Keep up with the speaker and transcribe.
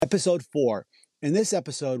Episode 4. In this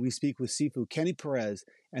episode, we speak with Sifu Kenny Perez,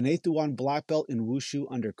 an 8th-1 black belt in Wushu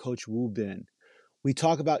under Coach Wu Bin. We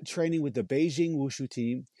talk about training with the Beijing Wushu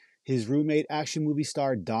team, his roommate action movie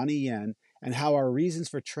star Donnie Yen, and how our reasons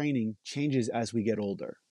for training changes as we get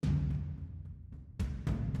older.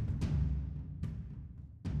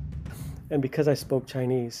 And because I spoke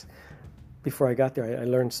Chinese before I got there, I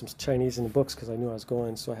learned some Chinese in the books because I knew I was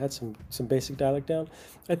going, so I had some basic dialect down.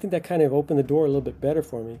 I think that kind of opened the door a little bit better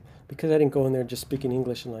for me because I didn't go in there just speaking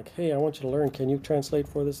English and like, hey, I want you to learn. Can you translate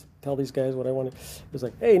for this? Tell these guys what I wanted. It was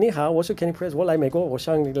like, hey, 你好，我是 Kenny Perez， 我来美国，我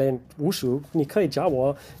想练武术，你可以教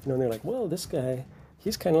我. And they're like, well, this guy,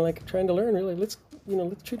 he's kind of like trying to learn. Really, let's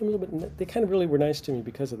treat him a little bit. They kind of really were nice to me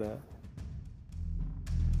because of that.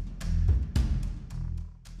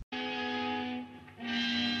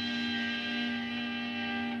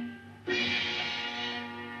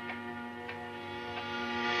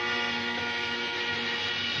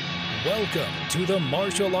 Welcome to the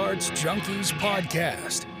Martial Arts Junkies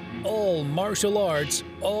Podcast. All martial arts,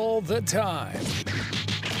 all the time.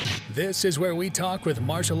 This is where we talk with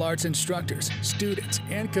martial arts instructors, students,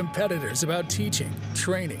 and competitors about teaching,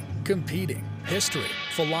 training, competing, history,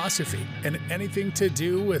 philosophy, and anything to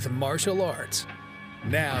do with martial arts.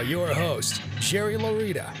 Now your hosts, Jerry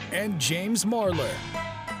Lorita and James Marler.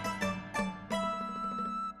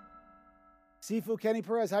 Sifu Kenny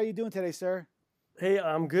Perez, how are you doing today, sir? Hey,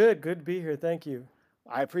 I'm good. Good to be here. Thank you.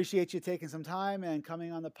 I appreciate you taking some time and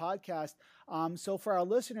coming on the podcast. So for our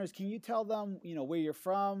listeners, can you tell them, where you're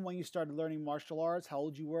from, when you started learning martial arts, how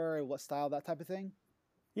old you were, what style, that type of thing?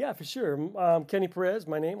 Yeah, for sure. Kenny Perez,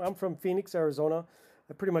 my name. I'm from Phoenix, Arizona.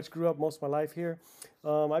 I pretty much grew up most of my life here.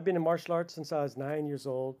 I've been in martial arts since I was 9 years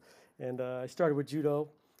old, and I started with judo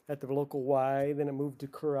at the local Y. Then I moved to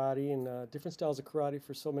karate and different styles of karate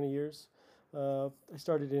for so many years. I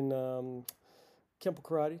started in Kempo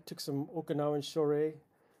karate, took some Okinawan shorei,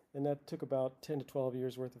 and that took about 10 to 12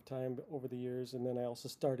 years worth of time over the years. And then I also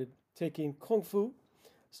started taking Kung Fu.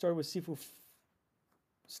 Started with Sifu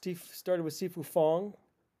Fong.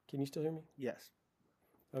 Can you still hear me? Yes.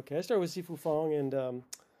 Okay, I started with Sifu Fong and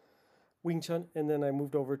Wing Chun, and then I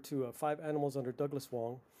moved over to 5 Animals under Douglas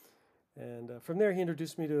Wong. And from there, he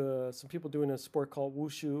introduced me to some people doing a sport called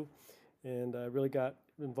Wushu, and I really got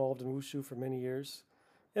involved in Wushu for many years.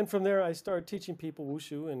 And from there, I started teaching people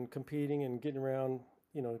Wushu and competing and getting around,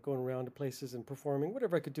 going around to places and performing,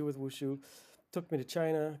 whatever I could do with Wushu. Took me to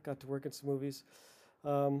China, got to work in some movies,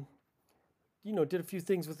 did a few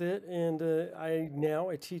things with it. And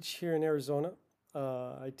I teach here in Arizona.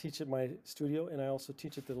 I teach at my studio, and I also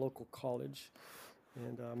teach at the local college.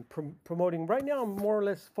 And I'm promoting, right now I'm more or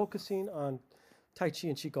less focusing on Tai Chi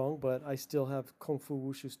and Qigong, but I still have Kung Fu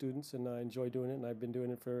Wushu students, and I enjoy doing it. And I've been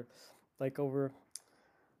doing it for like over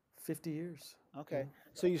 50 years. Okay.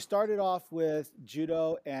 Yeah. So you started off with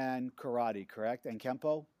judo and karate, correct? And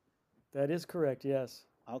Kempo? That is correct, yes.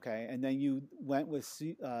 Okay. And then you went with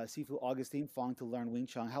Sifu Augustine Fong to learn Wing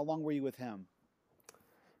Chun. How long were you with him?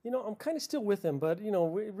 I'm kind of still with him, but,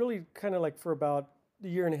 we really kind of like for about a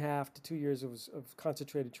year and a half to 2 years of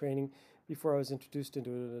concentrated training before I was introduced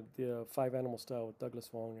into the 5 Animal style with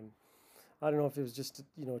Douglas Wong. And I don't know if it was just,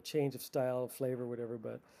 a change of style, flavor, whatever,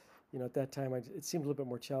 but at that time, it seemed a little bit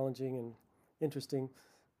more challenging and interesting.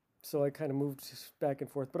 So I kind of moved back and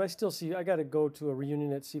forth. But I got to go to a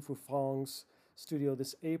reunion at Sifu Fong's studio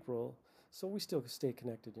this April. So we still stay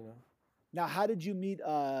connected, Now, how did you meet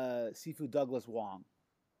Sifu Douglas Wong?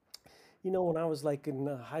 When I was like in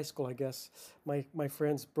high school, I guess, my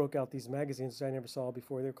friends broke out these magazines I never saw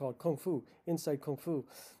before. They're called Kung Fu, Inside Kung Fu.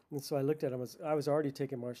 And so I looked at them. I was already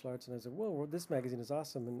taking martial arts, and I said, whoa, this magazine is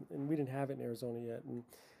awesome. And we didn't have it in Arizona yet. And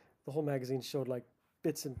the whole magazine showed like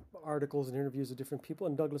bits and articles and interviews with different people,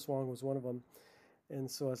 and Douglas Wong was one of them. And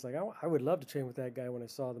so I was like, I would love to train with that guy when I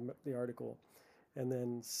saw the article. And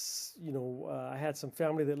then, I had some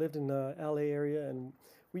family that lived in the LA area, and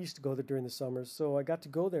we used to go there during the summers. So I got to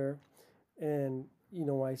go there, and,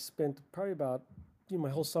 I spent probably about,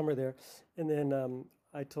 my whole summer there. And then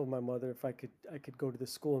I told my mother if I could go to the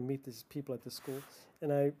school and meet these people at the school.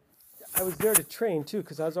 And I was there to train, too,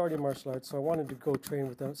 because I was already in martial arts, so I wanted to go train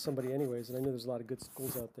with somebody anyways, and I knew there's a lot of good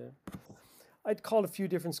schools out there. I'd called a few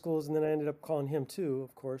different schools, and then I ended up calling him, too,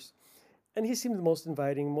 of course. And he seemed the most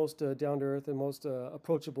inviting, most down-to-earth, and most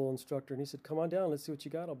approachable instructor. And he said, come on down, let's see what you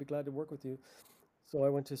got. I'll be glad to work with you. So I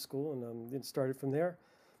went to school and then started from there.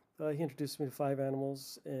 He introduced me to 5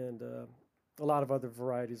 Animals and a lot of other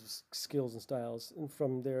varieties of skills and styles. And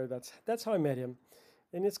from there, that's how I met him.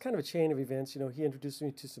 And it's kind of a chain of events. He introduced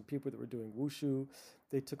me to some people that were doing Wushu.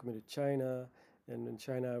 They took me to China. And in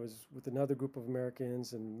China, I was with another group of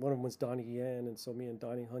Americans, and one of them was Donnie Yen, and so me and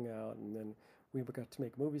Donnie hung out, and then we got to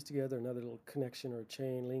make movies together, another little connection or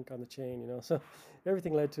chain link on the chain, you know. So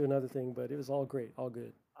everything led to another thing, but it was all great, all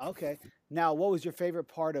good. Okay. Now, what was your favorite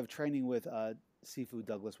part of training with Sifu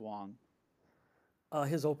Douglas Wong?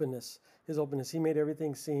 His openness, his openness. He made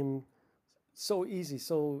everything seem so easy,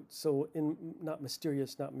 not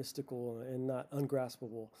mysterious, not mystical, and not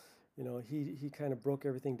ungraspable. You know, he kind of broke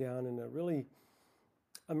everything down in a really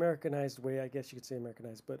Americanized way, I guess you could say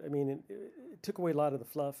Americanized, but I mean, it took away a lot of the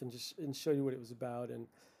fluff and showed you what it was about. And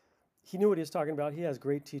he knew what he was talking about. He has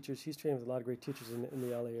great teachers. He's trained with a lot of great teachers in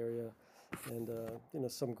the LA area, and you know,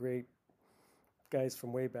 some great guys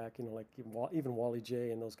from way back. You know, like even Wally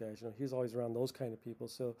J and those guys. You know, he was always around those kind of people.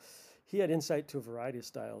 So he had insight to a variety of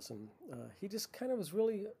styles, and he just kind of was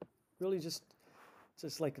really just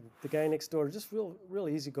like the guy next door, just real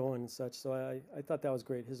easygoing and such. So I thought that was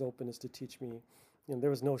great. His openness to teach me. You know,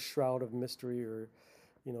 there was no shroud of mystery or,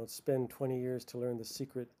 you know, spend 20 years to learn the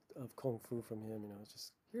secret of Kung Fu from him. You know, it's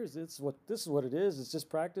just, this is what it is. It's just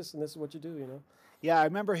practice, and this is what you do, you know. Yeah, I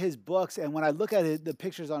remember his books, and when I look at the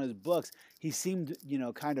pictures on his books, he seemed, you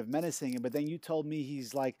know, kind of menacing. But then you told me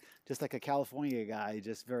he's just like a California guy,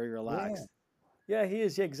 just very relaxed. Yeah, he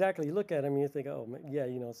is. Yeah, exactly. You look at him and you think, oh, yeah,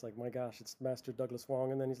 you know, it's like, my gosh, it's Master Douglas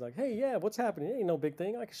Wong. And then he's like, hey, yeah, what's happening? It ain't no big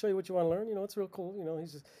thing. I can show you what you want to learn. You know, it's real cool. You know,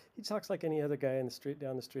 he talks like any other guy in the street,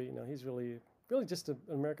 down the street. You know, he's really just an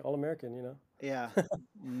all-American, you know. Yeah,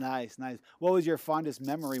 nice. What was your fondest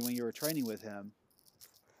memory when you were training with him?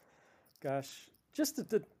 Gosh, just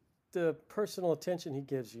the personal attention he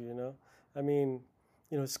gives you, you know. I mean,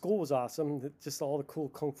 you know, his school was awesome. Just all the cool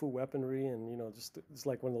kung fu weaponry, and you know, just it's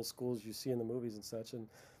like one of those schools you see in the movies and such. And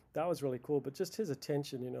that was really cool. But just his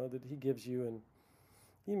attention, you know, that he gives you, and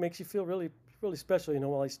he makes you feel really special, you know,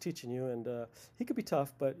 while he's teaching you. And he could be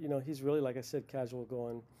tough, but you know, he's really, like I said, casual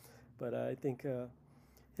going. But I think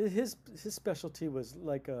his specialty was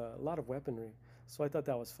like a lot of weaponry. So I thought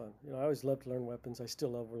that was fun. You know, I always loved to learn weapons. I still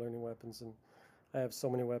love learning weapons, and I have so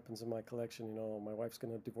many weapons in my collection. You know, my wife's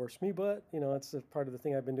going to divorce me, but you know, it's a part of the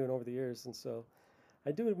thing I've been doing over the years, and so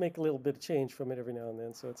I do make a little bit of change from it every now and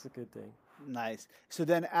then. So it's a good thing. Nice. So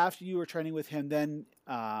then, after you were training with him, then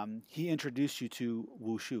he introduced you to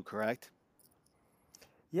wushu, correct?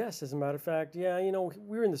 Yes, as a matter of fact, yeah. You know,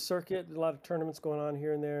 we were in the circuit, a lot of tournaments going on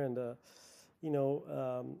here and there, and you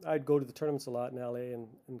know, I'd go to the tournaments a lot in LA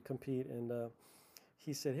and compete, and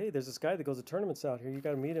he said, hey, there's this guy that goes to tournaments out here. You got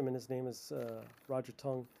to meet him, and his name is Roger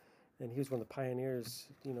Tung, and he was one of the pioneers.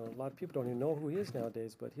 You know, a lot of people don't even know who he is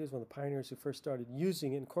nowadays, but he was one of the pioneers who first started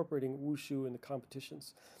incorporating wushu in the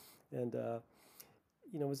competitions. And,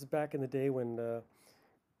 you know, it was back in the day when,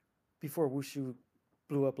 before wushu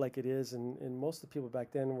blew up like it is, and most of the people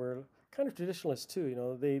back then were kind of traditionalists too. You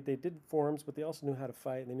know, they did forms, but they also knew how to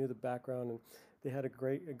fight, and they knew the background, and they had a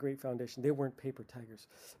great foundation. They weren't paper tigers,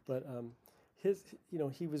 but you know,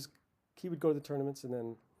 he would go to the tournaments, and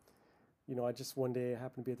then, you know, one day I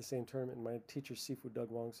happened to be at the same tournament, and my teacher, Sifu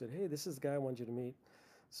Doug Wong, said, hey, this is the guy I wanted you to meet.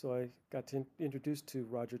 So I got to introduced to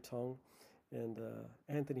Roger Tung and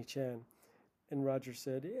Anthony Chan. And Roger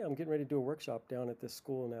said, yeah, I'm getting ready to do a workshop down at this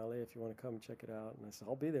school in LA if you want to come and check it out. And I said,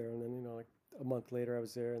 I'll be there. And then, you know, like a month later I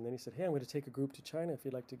was there. And then he said, hey, I'm going to take a group to China if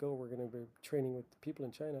you'd like to go. We're going to be training with the people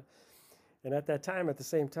in China. And at the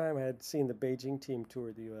same time, I had seen the Beijing team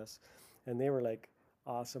tour the U.S. And they were like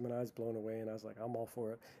awesome. And I was blown away. And I was like, I'm all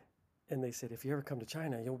for it. And they said, if you ever come to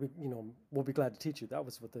China, we'll be glad to teach you. That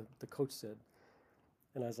was what the coach said.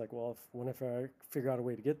 And I was like, well, whenever I figure out a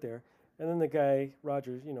way to get there. And then the guy,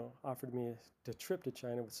 Roger, you know, offered me a trip to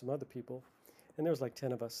China with some other people. And there was like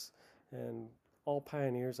 10 of us, and all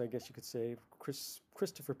pioneers, I guess you could say.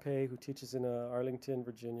 Christopher Pei, who teaches in Arlington,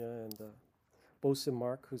 Virginia, and Bo Sim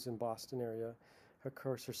Mark, who's in Boston area. Of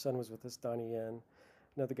course, her son was with us, Donnie Yen.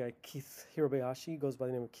 Another guy, Keith Hirabayashi, goes by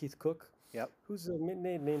the name of Keith Cook. Yep. Who's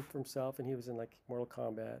made name for himself, and he was in like Mortal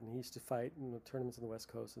Kombat, and he used to fight in the tournaments on the West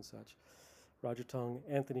Coast and such. Roger Tung,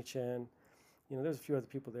 Anthony Chan. You know, there's a few other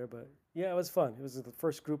people there, but yeah, it was fun. It was the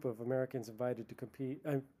first group of Americans invited to compete,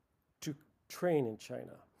 to train in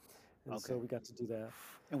China. And so we got to do that.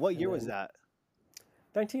 And what year was that?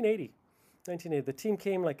 1980. 1980. The team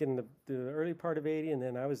came like in the early part of 80, and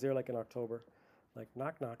then I was there like in October. Like,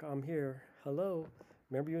 knock, knock, I'm here. Hello.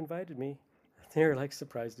 Remember you invited me? They were like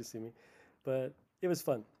surprised to see me. But it was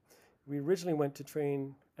fun. We originally went to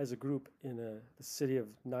train as a group in the city of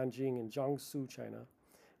Nanjing in Jiangsu, China.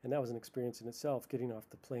 And that was an experience in itself, getting off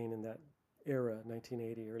the plane in that era,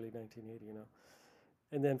 1980, early 1980, you know.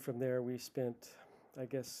 And then from there, we spent, I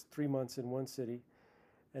guess, 3 months in one city.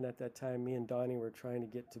 And at that time, me and Donnie were trying to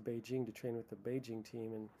get to Beijing to train with the Beijing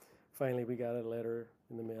team. And finally we got a letter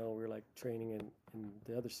in the mail. We were like training in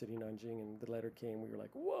the other city, Nanjing, and the letter came. We were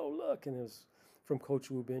like, whoa, look. And it was from Coach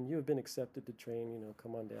Wu Bin. You have been accepted to train,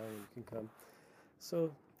 come on down and you can come.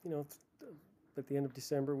 So, at the end of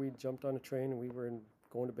December, we jumped on a train and we were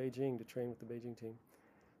going to Beijing to train with the Beijing team.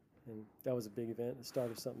 And that was a big event, the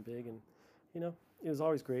start of something big. And, it was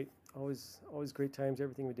always great. Always great times.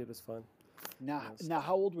 Everything we did was fun. Now,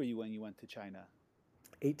 how old were you when you went to China?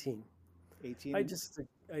 18. 18? I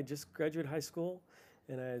just graduated high school,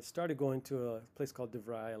 and I started going to a place called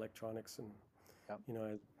DeVry Electronics, and Yep.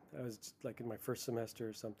 I was just like in my first semester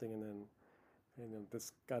or something, and then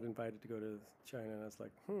this got invited to go to China, and I was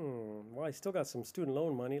like, well, I still got some student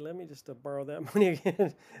loan money. Let me just borrow that money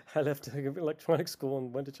again. I left electronics school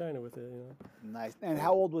and went to China with it. Nice. And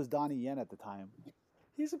how old was Donnie Yen at the time?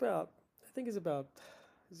 He's about, I think he's about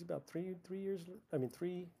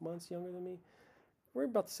 3 months younger than me. We're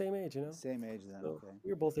about the same age, Same age then, So okay.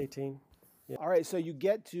 we were both 18. Yeah. All right, so you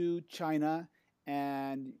get to China,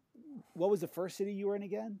 and what was the first city you were in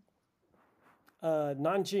again?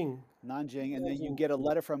 Nanjing. Nanjing, and then you get a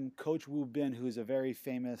letter from Coach Wu Bin, who's a very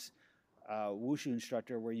famous wushu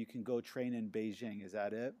instructor, where you can go train in Beijing. Is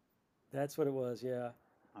that it? That's what it was, yeah.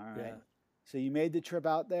 All right. Yeah. So you made the trip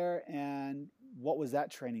out there, and what was that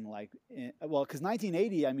training like? Well, because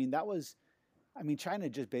 1980, China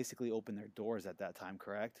just basically opened their doors at that time,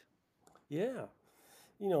 correct? Yeah.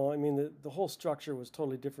 The whole structure was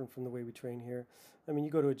totally different from the way we train here. You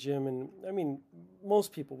go to a gym and,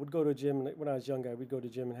 most people would go to a gym. When I was young, we'd go to a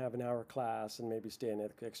gym and have an hour class and maybe stay an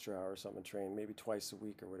extra hour or something and train maybe twice a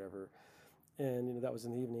week or whatever. And, that was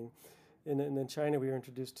in the evening. And then China, we were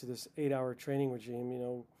introduced to this 8-hour training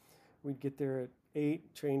regime. We'd get there at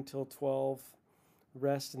 8, train till 12,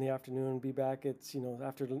 rest in the afternoon, be back at,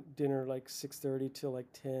 after dinner, like 6:30 till like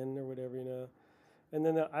 10 or whatever. And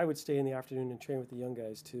then I would stay in the afternoon and train with the young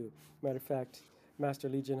guys too. Matter of fact, Master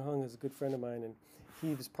Li Jinheng is a good friend of mine, and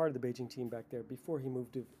he was part of the Beijing team back there before he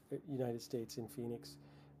moved to United States in Phoenix.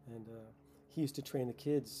 And he used to train the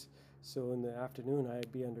kids. So in the afternoon,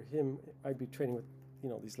 I'd be under him. I'd be training with,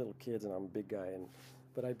 these little kids, and I'm a big guy,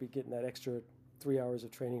 but I'd be getting that extra 3 hours of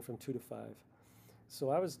training from 2 to 5. So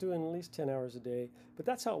I was doing at least 10 hours a day. But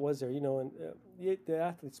that's how it was there, and the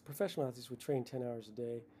athletes, professional athletes, would train 10 hours a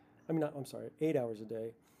day. 8 hours a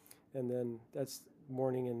day, and then that's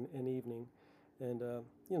morning and evening, and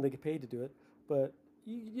they get paid to do it. But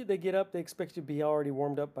they get up, they expect you to be already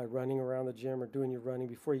warmed up by running around the gym or doing your running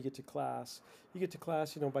before you get to class. You get to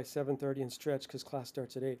class, by 7:30 and stretch because class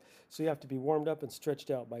starts at 8. So you have to be warmed up and stretched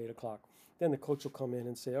out by 8 o'clock. Then the coach will come in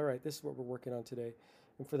and say, all right, this is what we're working on today.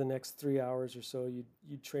 And for the next 3 hours or so, you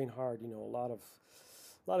train hard, a lot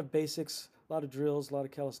of basics, a lot of drills, a lot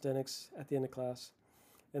of calisthenics at the end of class.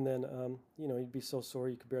 And then, you'd be so sore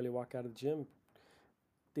you could barely walk out of the gym.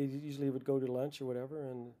 They usually would go to lunch or whatever,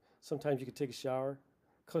 and sometimes you could take a shower.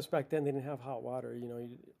 Because back then they didn't have hot water.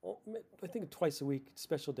 I think twice a week,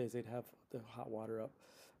 special days, they'd have the hot water up.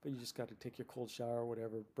 But you just got to take your cold shower or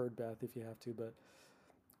whatever, bird bath if you have to. But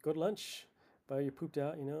go to lunch, by you're pooped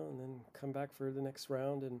out, and then come back for the next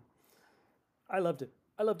round. And I loved it.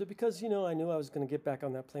 I loved it because, I knew I was going to get back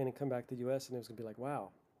on that plane and come back to the U.S. and it was going to be like,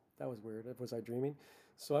 wow, that was weird. Was I dreaming?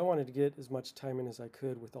 So I wanted to get as much time in as I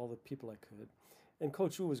could with all the people I could. And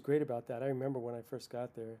Coach Wu was great about that. I remember when I first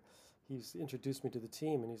got there, he's introduced me to the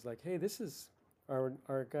team, and he's like, hey, this is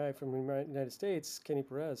our guy from the United States, Kenny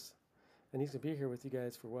Perez, and he's going to be here with you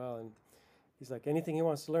guys for a while. And he's like, anything he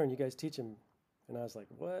wants to learn, you guys teach him. And I was like,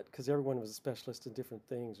 what? Because everyone was a specialist in different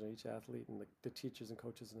things, each athlete and the teachers and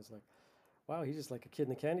coaches. And it's like, wow, he's just like a kid in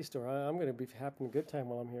the candy store. I'm going to be having a good time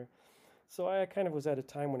while I'm here. So I kind of was at a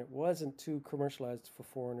time when it wasn't too commercialized for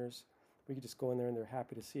foreigners. We could just go in there and they're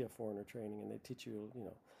happy to see a foreigner training and they teach you,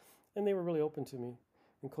 and they were really open to me.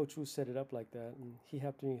 And Coach Wu set it up like that. And he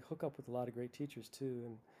helped me hook up with a lot of great teachers too.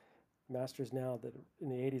 And masters now that in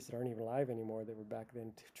the 80s that aren't even alive anymore, that were back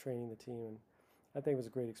then training the team. And I think it was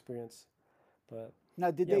a great experience. But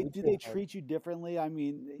now, did they treat you differently?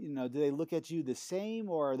 Do they look at you the same,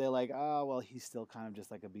 or are they like, oh, well, he's still kind of just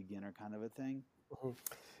like a beginner kind of a thing?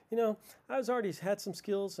 Mm-hmm. I was already had some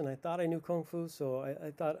skills, and I thought I knew Kung Fu, so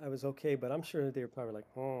I thought I was okay. But I'm sure they were probably like,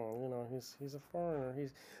 he's a foreigner.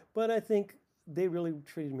 But I think they really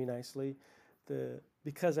treated me nicely.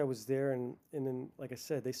 Because I was there, and then, like I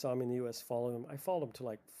said, they saw me in the U.S. following them. I followed them to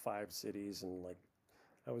like 5 cities, and like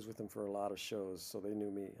I was with them for a lot of shows, so they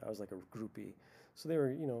knew me. I was like a groupie. So they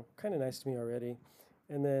were, kind of nice to me already.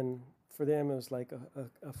 And then for them, it was like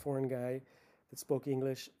a foreign guy that spoke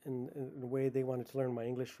English, and in a way they wanted to learn my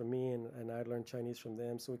English from me, and I'd learn Chinese from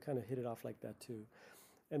them. So we kind of hit it off like that too.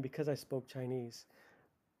 And because I spoke Chinese,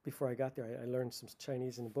 before I got there, I learned some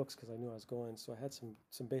Chinese in the books because I knew I was going. So I had some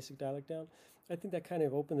basic dialect down. I think that kind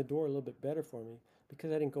of opened the door a little bit better for me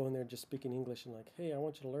because I didn't go in there just speaking English and like, hey, I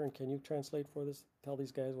want you to learn. Can you translate for this? Tell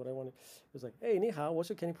these guys what I want. It was like, hey, 你好，我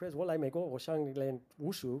是 Kenny Perez. 我来美国，我想练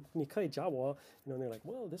武术，你可以教我. And they're like,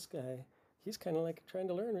 well, this guy, he's kind of like trying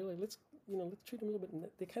to learn. Really, let's treat him a little bit. And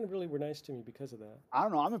they kind of really were nice to me because of that. I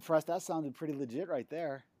don't know. I'm impressed. That sounded pretty legit right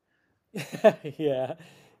there. Yeah,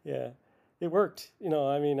 yeah. It worked.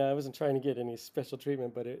 I mean, I wasn't trying to get any special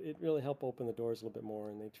treatment, but it really helped open the doors a little bit more,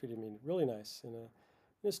 and they treated me really nice.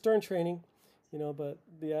 Stern training, but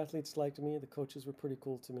the athletes liked me. The coaches were pretty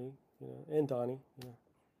cool to me, and Donnie.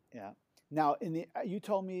 Yeah. Now, you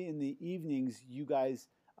told me in the evenings, you guys,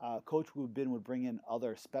 Coach Wu Bin would bring in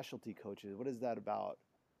other specialty coaches. What is that about?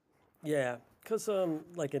 Yeah, because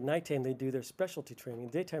like at nighttime they do their specialty training.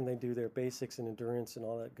 Daytime they do their basics and endurance and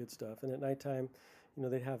all that good stuff. And at nighttime,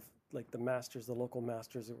 they'd have like the masters, the local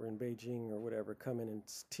masters that were in Beijing or whatever, come in and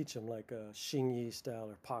teach them like a Xingyi style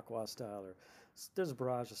or Pakwa style, or there's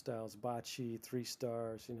barrage styles, Bachi, 3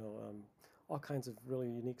 stars, all kinds of really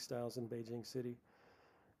unique styles in Beijing City.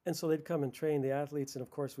 And so they'd come and train the athletes, and of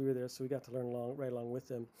course we were there, so we got to learn right along with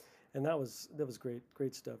them, and that was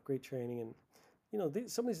great stuff, great training. And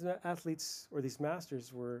some of these athletes or these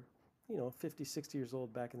masters were 50, 60 years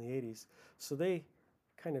old back in the 80s, so they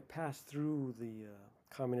kind of passed through the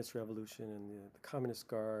Communist Revolution and the Communist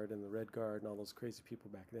Guard and the Red Guard and all those crazy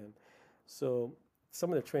people back then. So some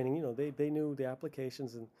of their training, they knew the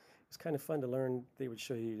applications, and it was kind of fun to learn. They would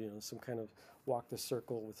show you, some kind of walk the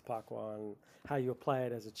circle with Pakwa and how you apply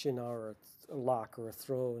it as a chin or a lock or a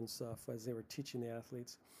throw and stuff as they were teaching the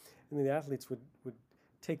athletes. And then the athletes would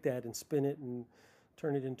take that and spin it and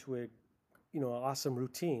turn it into a, awesome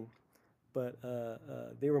routine. But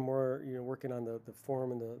they were more, working on the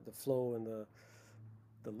form and the flow and the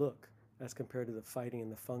look as compared to the fighting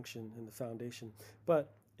and the function and the foundation.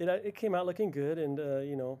 But it came out looking good, and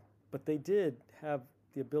but they did have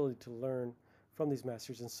the ability to learn from these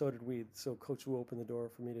masters, and so did we. So Coach Wu opened the door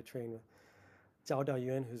for me to train with Zhao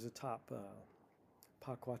Daoyuan, who's a top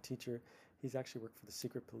Pakwa teacher. He's actually worked for the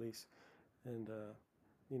secret police, and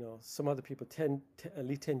some other people,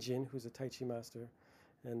 Li Tenjin, who's a Tai Chi master,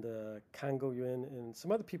 and Kango Yuan, and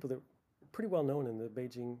some other people that are pretty well known in the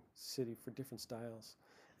Beijing city for different styles,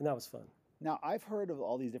 and that was fun. Now, I've heard of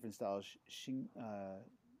all these different styles,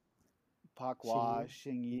 Pakwa,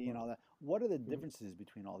 Xingyi, and all that. What are the differences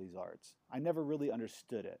between all these arts? I never really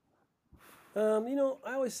understood it.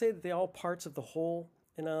 I always say that they're all parts of the whole,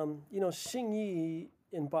 and Xingyi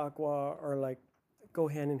and Pakwa are like go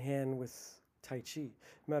hand in hand with Tai Chi.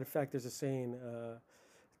 Matter of fact, there's a saying,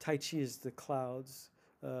 Tai Chi is the clouds,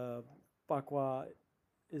 Pakwa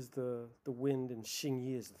is the wind, and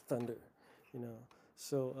Xingyi is the thunder,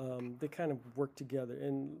 So they kind of work together.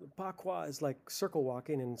 And Pakwa is like circle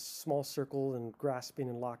walking and small circle and grasping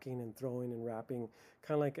and locking and throwing and wrapping,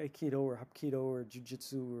 kind of like Aikido or Hapkido or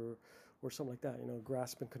Jiu-Jitsu or something like that,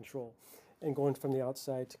 grasp and control. And going from the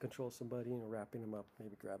outside to control somebody, wrapping them up,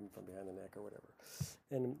 maybe grabbing from behind the neck or whatever.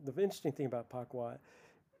 And the interesting thing about Pakwa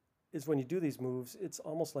is when you do these moves, it's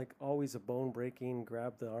almost like always a bone breaking,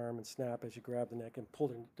 grab the arm and snap as you grab the neck and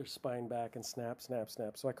pull their spine back and snap, snap,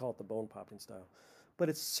 snap. So I call it the bone popping style. But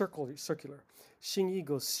it's circular. Xingyi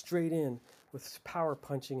goes straight in with power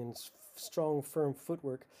punching and strong, firm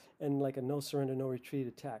footwork and like a no surrender, no retreat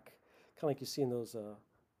attack. Kind of like you see in those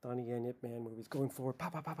Donnie Yen Ip Man movies, going forward,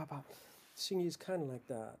 pop, pop, pop, pop, pop. Xingyi is kind of like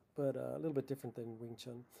that, but a little bit different than Wing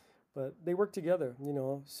Chun. But they work together,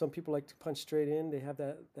 Some people like to punch straight in. They have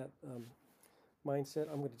that mindset.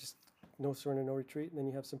 I'm going to just no surrender, no retreat. And then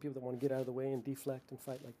you have some people that want to get out of the way and deflect and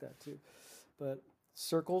fight like that too. But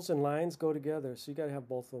circles and lines go together, so you got to have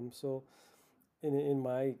both of them. So in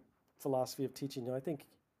my philosophy of teaching, I think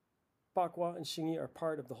Pakwa and Xingyi are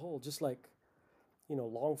part of the whole, just like,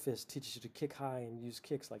 Long Fist teaches you to kick high and use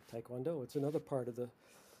kicks like Taekwondo. It's another part of the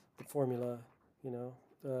formula,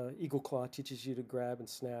 Eagle Claw teaches you to grab and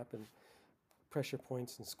snap and pressure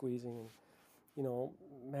points and squeezing, and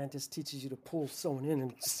Mantis teaches you to pull someone in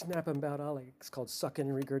and snap them out. It's called suck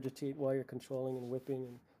and regurgitate while you're controlling and whipping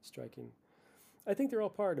and striking. I think they're all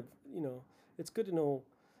part of, it's good to know.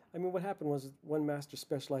 I mean, what happened was one master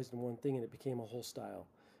specialized in one thing and it became a whole style,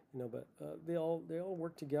 but they all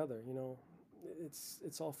work together,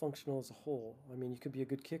 it's all functional as a whole. I mean, you could be a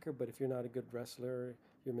good kicker, but if you're not a good wrestler,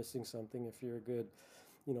 you're missing something. If you're a good,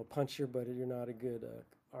 puncher, but you're not a good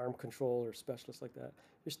arm control or specialist like that,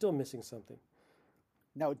 you're still missing something.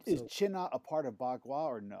 Now, is China a part of Bagua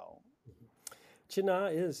or no? China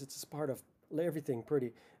it's part of everything.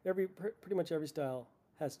 Pretty much every style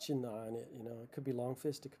has chin na in it. You know, it could be long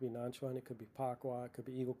fist, it could be nanchuan, it could be pakwa, it could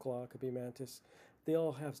be eagle claw, it could be mantis. They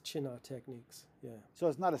all have chin na techniques. Yeah. So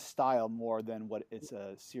it's not a style more than what it's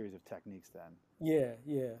a series of techniques then. Yeah,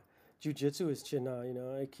 yeah. Jiu-jitsu is chin na, you know.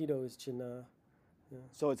 Aikido is chin na. Yeah.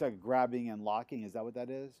 So it's like grabbing and locking. Is that what that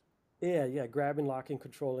is? Yeah, yeah. Grabbing, locking,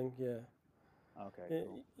 controlling. Yeah. Okay, It,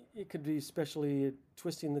 cool. it could be especially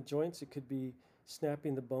twisting the joints. It could be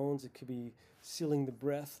snapping the bones. It could be sealing the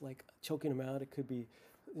breath, like choking them out. It could be,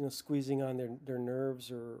 you know, squeezing on their nerves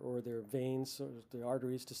or their veins or the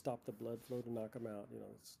arteries to stop the blood flow to knock them out. You know,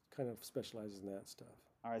 it's kind of specializes in that stuff.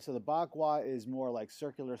 All right, so the bakwa is more like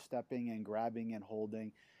circular stepping and grabbing and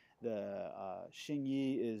holding. The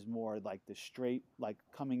Xingyi is more like the straight, like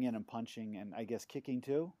coming in and punching and I guess kicking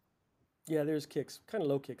too. Yeah, there's kicks, kind of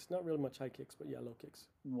low kicks, not really much high kicks, but yeah, low kicks.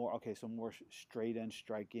 More okay, so more straight and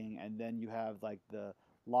striking, and then you have like the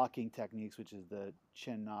locking techniques, which is the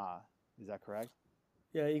chin na. Is that correct?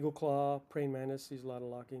 Yeah, eagle claw, praying mantis, sees a lot of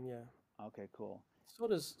locking. Yeah. Okay, cool. So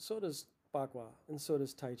does Bagua, and so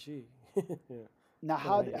does Tai Chi. Yeah. Now,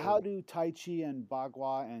 Kind of how do Tai Chi and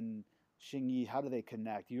Bagua and Xingyi, how do they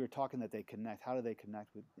connect? You were talking that they connect. How do they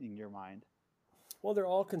connect with in your mind? Well, they're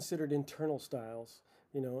all considered internal styles,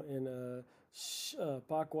 you know. And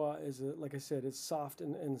Bagua is, like I said, it's soft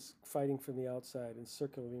and fighting from the outside and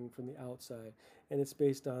circulating from the outside, and it's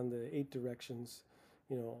based on the 8 directions,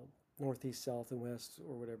 you know, northeast, south, and west,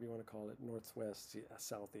 or whatever you want to call it, northwest, yeah,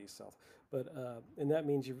 southeast, south. But and that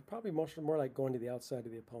means you're probably more like going to the outside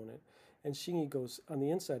of the opponent. And Xingyi goes on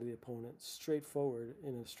the inside of the opponent, straight forward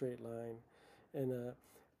in a straight line. And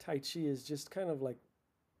Tai Chi is just kind of like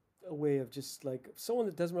a way of just like someone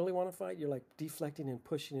that doesn't really want to fight, you're like deflecting and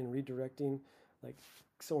pushing and redirecting. Like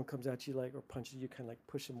someone comes at you like or punches you, kind of like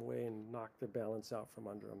push them away and knock their balance out from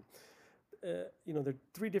under them. You know, there are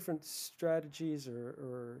 3 different strategies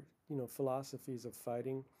or you know, philosophies of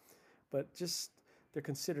fighting, but just they're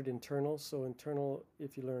considered internal. So internal,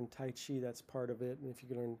 if you learn Tai Chi, that's part of it, and if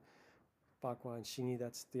you learn Bakwa and Xingyi,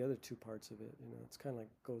 that's the other 2 parts of it. You know, it's kind of like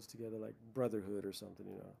goes together like brotherhood or something.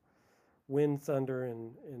 You know, wind, thunder,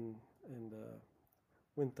 and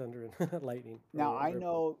wind, thunder, and lightning. Now, I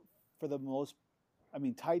know for the most, I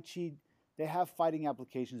mean, Tai Chi, they have fighting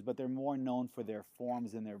applications, but they're more known for their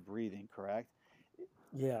forms and their breathing, correct?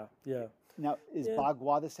 Yeah, yeah. Now, is Yeah.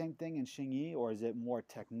 Bagua the same thing in Xingyi, or is it more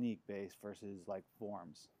technique based versus like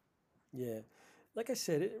forms? Yeah. Like I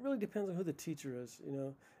said, it really depends on who the teacher is. You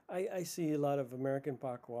know, I see a lot of American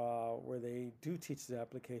Pakwa where they do teach the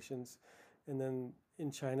applications. And then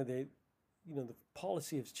in China, they, you know, the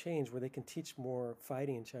policy has changed where they can teach more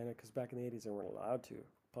fighting in China because back in the 80s they weren't allowed to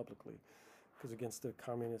publicly because against the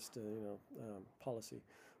communist, policy.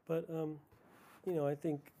 But, you know, I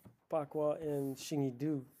think Pakwa and Xingyi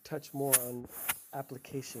do touch more on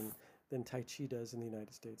application than Tai Chi does in the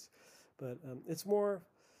United States. But it's more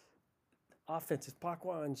offensive.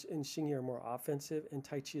 Pakwa and Xingyi are more offensive, and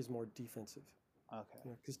Tai Chi is more defensive.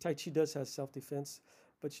 Okay. Because Tai Chi does have self-defense,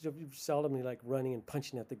 but you seldomly like running and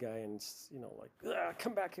punching at the guy and, you know, like,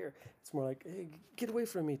 come back here. It's more like, hey, get away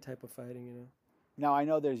from me type of fighting, you know. Now, I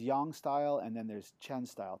know there's Yang style and then there's Chen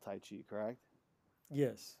style Tai Chi, correct?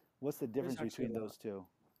 Yes. What's the difference actually between a lot. those two?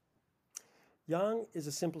 Yang is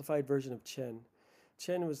a simplified version of Chen.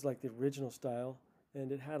 Chen was like the original style,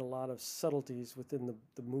 and it had a lot of subtleties within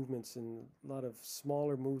the movements and a lot of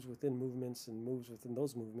smaller moves within movements and moves within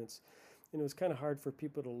those movements. And it was kind of hard for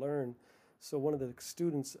people to learn. So one of the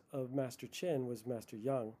students of Master Chen was Master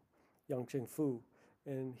Yang Cheng Fu,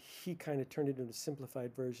 and he kind of turned it into a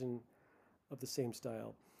simplified version of the same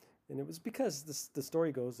style. And it was because the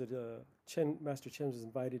story goes that Master Chen was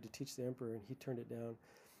invited to teach the emperor, and he turned it down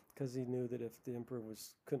because he knew that if the emperor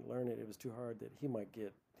couldn't learn it, it was too hard, that he might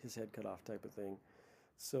get his head cut off type of thing.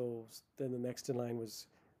 So then the next in line was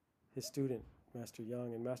his student, Master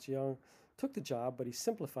Yang, and Master Yang took the job, but he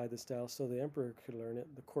simplified the style so the emperor could learn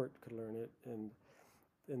it, the court could learn it, and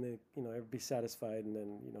they, you know, everybody be satisfied, and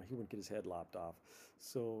then, you know, he wouldn't get his head lopped off.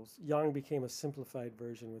 So Yang became a simplified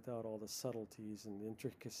version without all the subtleties and the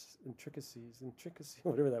intricacies,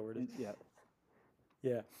 whatever that word is. Yeah.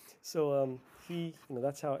 Yeah. So he, you know,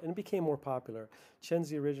 that's how, and it became more popular. Chen's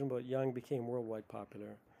the original, but Yang became worldwide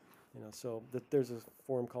popular. You know, so there's a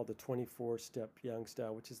form called the 24-step Yang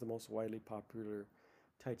style, which is the most widely popular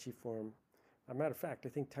Tai Chi form. As a matter of fact, I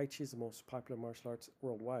think Tai Chi is the most popular martial arts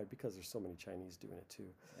worldwide because there's so many Chinese doing it too.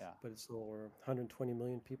 Yeah. But it's over 120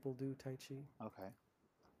 million people do Tai Chi. Okay.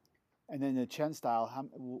 And then the Chen style,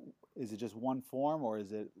 is it just one form, or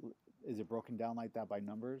is it broken down like that by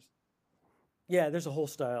numbers? Yeah, there's a whole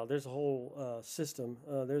style. There's a whole system.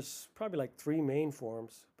 There's probably like 3 main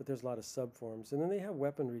forms, but there's a lot of sub forms, and then they have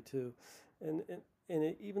weaponry too. And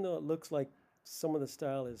even though it looks like some of the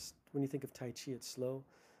style is, when you think of Tai Chi, it's slow.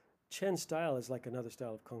 Chen style is like another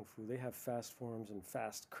style of Kung Fu. They have fast forms and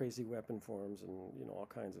fast, crazy weapon forms, and all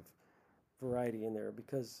kinds of variety in there,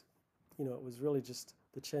 because it was really just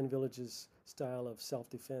the Chen village's style of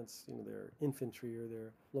self-defense. Their infantry or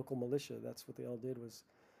their local militia. That's what they all did.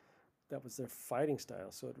 That was their fighting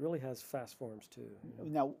style. So it really has fast forms too.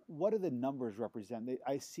 Now, what do the numbers represent?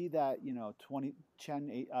 I see that 20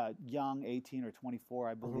 Chen, young 18 or 24,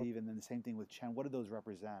 I believe, and then the same thing with Chen. What do those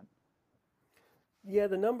represent? Yeah,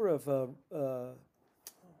 the number of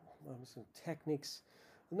techniques,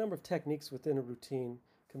 the number of techniques within a routine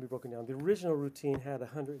can be broken down. The original routine had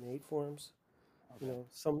 108 forms. Okay.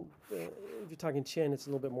 If you're talking Chen, it's a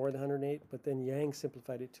little bit more than 108, but then Yang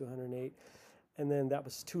simplified it to 108, and then that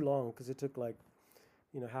was too long because it took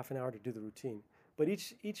half an hour to do the routine. But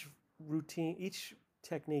each routine, each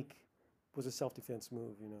technique was a self-defense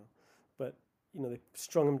move. But they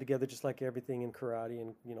strung them together just like everything in karate,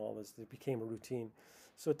 and all this. It became a routine.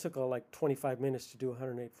 So it took like 25 minutes to do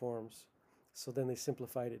 108 forms. So then they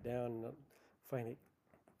simplified it down, and finally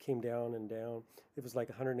came down and down. It was like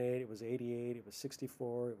 108, it was 88, it was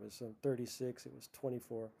 64, it was 36, it was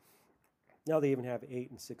 24. Now they even have 8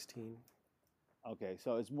 and 16. Okay,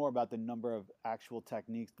 so it's more about the number of actual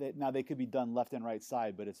techniques. Now they could be done left and right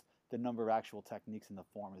side, but it's the number of actual techniques in the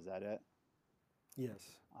form. Is that it?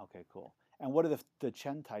 Yes. Okay, cool. And what are the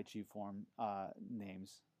Chen Tai Chi form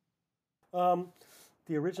names?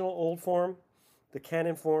 The original old form, the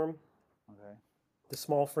cannon form, Okay. the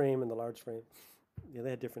small frame, and the large frame. Yeah, they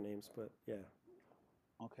had different names, but yeah.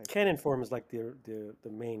 Okay. Cannon form is like the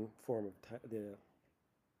main form of the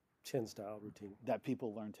Chen style routine. That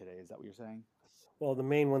people learn today. Is that what you're saying? Well, the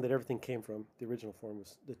main one that everything came from, the original form,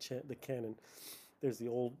 was the cannon. There's the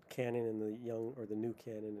old cannon and the young or the new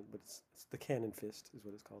cannon, but it's the cannon fist is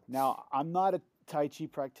what it's called. Now, I'm not a Tai Chi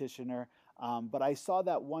practitioner, but I saw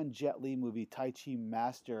that one Jet Li movie, Tai Chi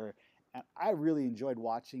Master, and I really enjoyed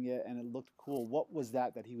watching it, and it looked cool. What was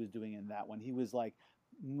that he was doing in that one? He was like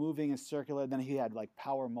moving in circular, then he had like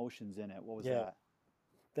power motions in it. What was that?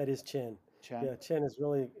 That is Chen. Chen? Yeah, Chen is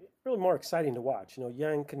really more exciting to watch.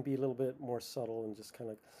 Yang can be a little bit more subtle and just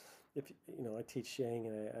kind of, I teach Yang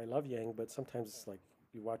and I love Yang, but sometimes it's like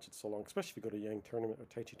you watch it so long, especially if you go to Yang tournament or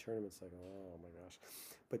Tai Chi tournaments, like, oh my gosh.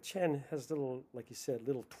 But Chen has little, like you said,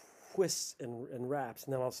 little twists and wraps,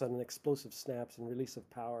 and then all of a sudden explosive snaps and release of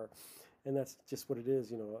power. And that's just what it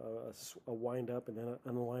is, a wind up and then an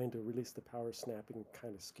unwind to release the power snapping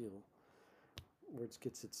kind of skill, where it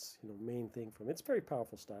gets its main thing from. It's a very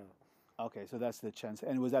powerful style. Okay, so that's the Chen.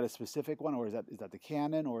 And was that a specific one, or is that the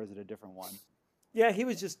canon, or is it a different one? Yeah, he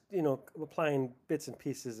was just applying bits and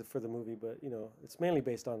pieces for the movie, but it's mainly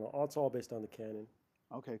based on it's all based on the canon.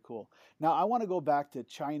 Okay, cool. Now I want to go back to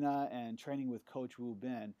China and training with Coach Wu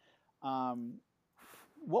Bin.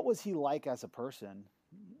 What was he like as a person?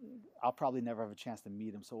 I'll probably never have a chance to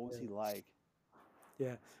meet him. So what was he like?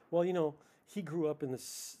 Yeah, well, he grew up in the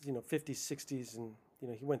 50s, 60s, and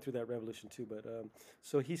he went through that revolution too. But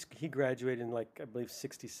so he graduated in I believe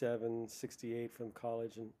 67, 68 from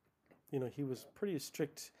college, and he was pretty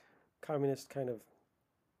strict communist kind of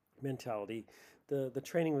mentality. The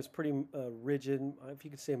training was pretty rigid, if you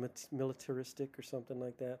could say militaristic or something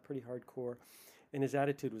like that, pretty hardcore, and his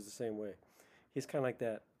attitude was the same way. He's kind of like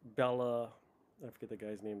that Bella. I forget the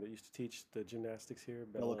guy's name that used to teach the gymnastics here.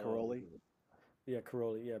 Bella Caroli? Yeah,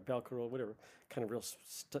 Caroli. Yeah, Bell Caroli, whatever. Kind of real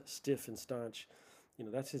stiff and staunch.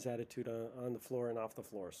 That's his attitude on the floor and off the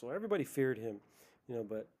floor. So everybody feared him,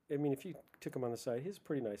 but I mean, if you took him on the side, he's a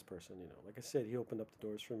pretty nice person, Like I said, he opened up the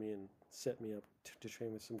doors for me and set me up to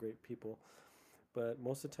train with some great people. But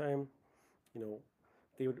most of the time,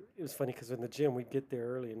 it was funny because in the gym, we'd get there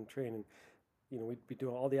early and train, and, we'd be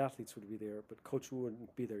doing, all the athletes would be there, but Coach Wu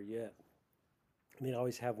wouldn't be there yet. And they'd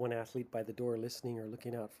always have one athlete by the door listening or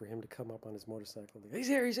looking out for him to come up on his motorcycle. He's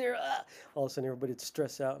here, he's here. Ah! All of a sudden, everybody would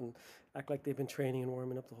stress out and act like they've been training and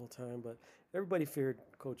warming up the whole time. But everybody feared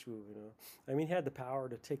Coach Wu, I mean, he had the power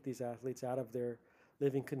to take these athletes out of their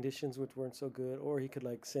living conditions, which weren't so good, or he could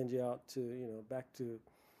send you out to, back to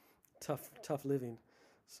tough living.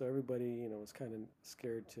 So everybody, was kind of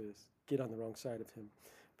scared to get on the wrong side of him.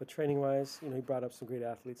 But training-wise, he brought up some great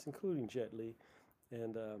athletes, including Jet Li,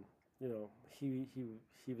 and he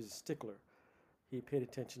was a stickler. He paid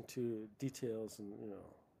attention to details and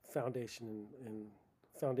foundation, and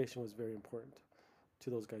foundation was very important to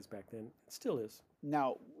those guys back then. It still is.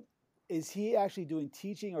 Now, is he actually doing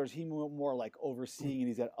teaching, or is he more like overseeing, and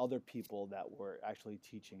he's got other people that were actually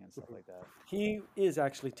teaching and stuff like that? He is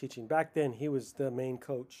actually teaching. Back then, he was the main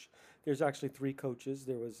coach. There's actually 3 coaches.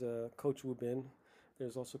 There was Coach Wu Bin.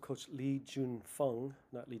 There's also Coach Lee Jun Feng,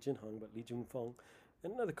 not Lee Jin Hung, but Lee Jun Feng,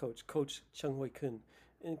 and another coach, Coach Cheng Hui Kun.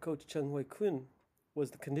 And Coach Cheng Hui Kun was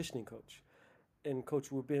the conditioning coach. And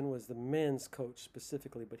Coach Wu Bin was the men's coach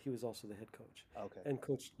specifically, but he was also the head coach. Okay. And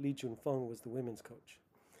Coach Lee Jun Feng was the women's coach.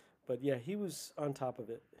 But yeah, he was on top of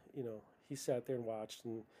it. He sat there and watched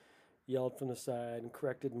and yelled from the side and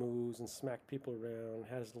corrected moves and smacked people around,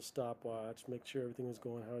 had his little stopwatch, make sure everything was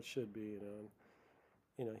going how it should be,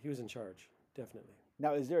 he was in charge, definitely.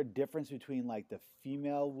 Now, is there a difference between like the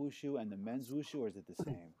female wushu and the men's wushu, or is it the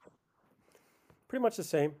same? Pretty much the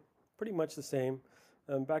same. Pretty much the same.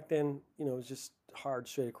 Back then, it was just hard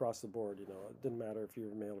straight across the board. It didn't matter if you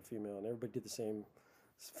were male or female, and everybody did the same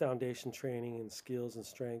foundation training and skills and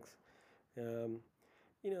strength.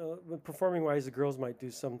 But performing-wise, the girls might do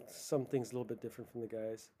some things a little bit different from the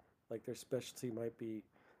guys. Like their specialty might be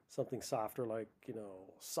something softer, like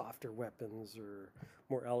softer weapons or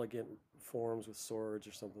more elegant forms with swords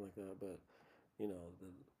or something like that. But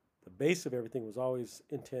the base of everything was always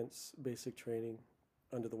intense basic training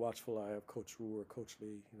under the watchful eye of Coach Wu or Coach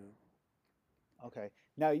Lee. Okay.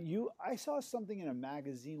 Now I saw something in a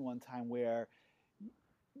magazine one time where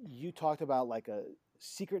you talked about like a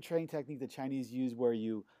secret training technique the Chinese use where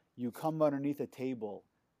you come underneath a table,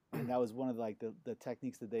 and that was one of like the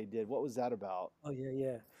techniques that they did. What was that about? Oh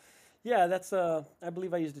yeah. That's I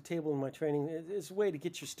believe I used a table in my training. It's a way to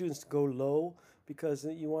get your students to go low because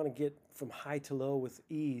you want to get from high to low with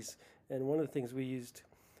ease. And one of the things we used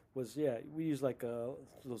was we used like a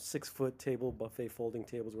little 6-foot table, buffet folding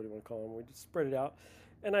tables, what do you want to call them? We just spread it out.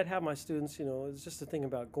 And I'd have my students, it's just a thing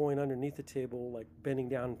about going underneath the table, like bending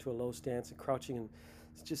down into a low stance and crouching and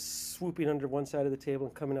just swooping under one side of the table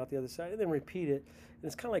and coming out the other side, and then repeat it. And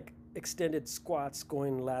it's kind of like extended squats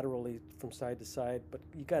going laterally from side to side, but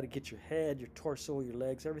you got to get your head, your torso, your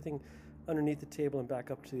legs, everything underneath the table and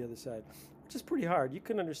back up to the other side, which is pretty hard. You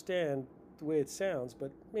can understand the way it sounds,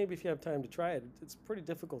 but maybe if you have time to try it, it's pretty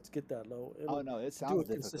difficult to get that low. Oh no, it sounds do it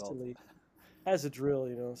difficult. Consistently as a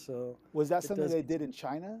drill, So was that something they did in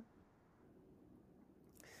China?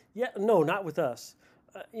 Yeah, no, not with us.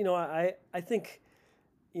 I think,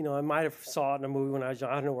 I might have saw it in a movie when I was young.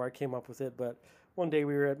 I don't know where I came up with it, but one day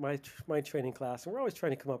we were at my training class, and we're always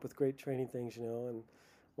trying to come up with great training things, And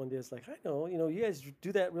one day it's like, I know, you guys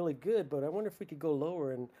do that really good, but I wonder if we could go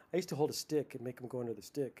lower. And I used to hold a stick and make them go under the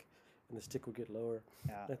stick, and the stick would get lower.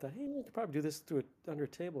 Yeah. And I thought, hey, we could probably do this under a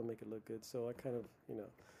table and make it look good. So I kind of,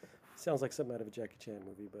 sounds like something out of a Jackie Chan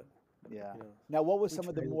movie, but yeah. Now, what was some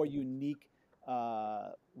of the more unique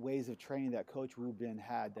ways of training that Coach Wu Bin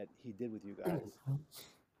had that he did with you guys?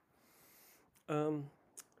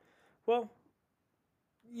 Well,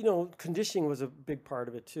 conditioning was a big part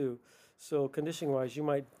of it too. So conditioning-wise, you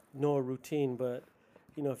might know a routine, but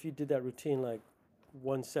if you did that routine like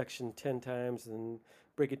one section 10 times and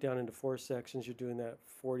break it down into 4 sections, you're doing that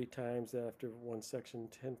 40 times after one section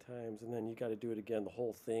 10 times, and then you got to do it again, the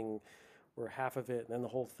whole thing, or half of it, and then the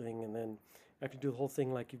whole thing, and then after you do the whole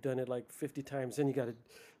thing like you've done it like 50 times, then you got to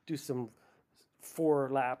do some 4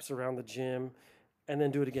 laps around the gym, and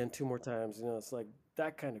then do it again 2 more times. It's like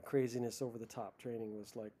that kind of craziness over the top training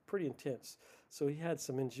was like pretty intense. So he had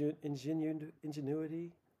some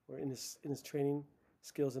ingenuity or in his training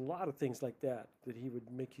skills, and a lot of things like that he would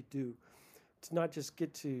make you do to not just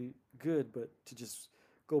get to good, but to just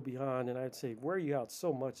go beyond. And I'd say wear you out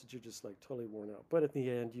so much that you're just like totally worn out. But at the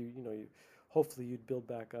end, you hopefully you'd build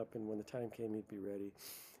back up, and when the time came, you'd be ready.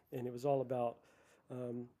 And it was all about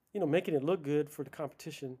making it look good for the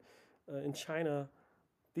competition. In China,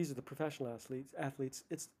 these are the professional athletes.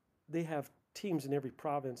 They have teams in every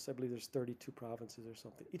province. I believe there's 32 provinces or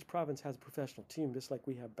something. Each province has a professional team, just like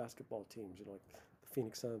we have basketball teams, like the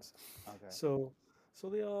Phoenix Suns. Okay. So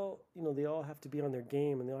they all have to be on their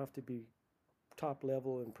game, and they all have to be top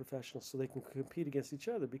level and professional so they can compete against each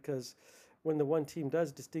other, because when the one team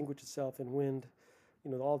does distinguish itself and win,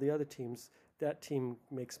 all the other teams, that team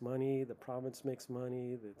makes money, the province makes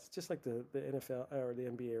money. It's just like the NFL or the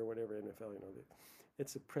NBA or whatever NFL,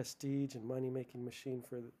 it's a prestige and money-making machine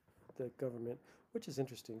for the government, which is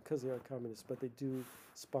interesting because they are communists, but they do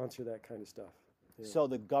sponsor that kind of stuff. So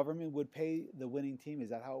the government would pay the winning team? Is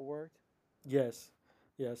that how it worked? Yes.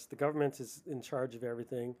 The government is in charge of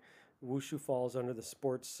everything. Wushu falls under the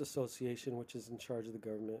Sports Association, which is in charge of the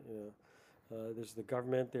government. There's the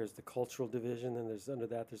government, there's the cultural division, and under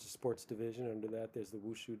that there's the sports division. Under that there's the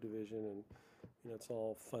Wushu division, and it's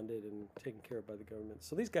all funded and taken care of by the government.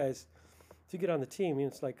 So these guys, to get on the team,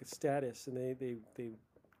 it's like a status, and if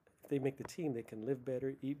they make the team, they can live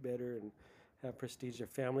better, eat better, and have prestige. Their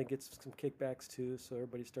family gets some kickbacks too, so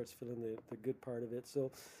everybody starts feeling the good part of it.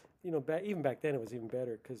 So even back then it was even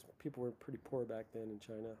better because people were pretty poor back then in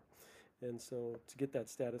China. And so to get that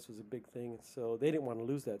status was a big thing. So they didn't want to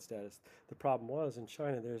lose that status. The problem was in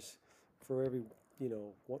China, for every,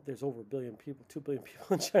 there's over a billion people, 2 billion people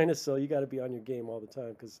in China. So you got to be on your game all the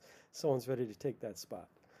time because someone's ready to take that spot.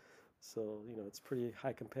 So, it's pretty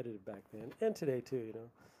high competitive back then and today too.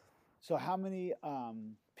 So how many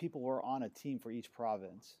people were on a team for each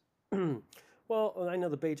province? Well, I know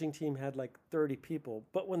the Beijing team had like 30 people,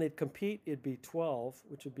 but when they'd compete, it'd be 12,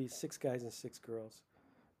 which would be 6 guys and 6 girls.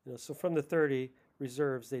 So from the 30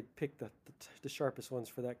 reserves, they'd pick the sharpest ones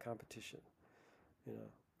for that competition.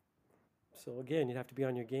 So again, you'd have to be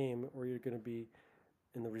on your game, or you're going to be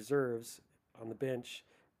in the reserves on the bench,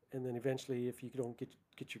 and then eventually, if you don't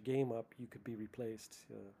get your game up, you could be replaced.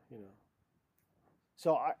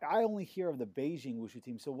 So I only hear of the Beijing Wushu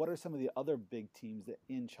team. So what are some of the other big teams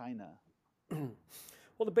in China?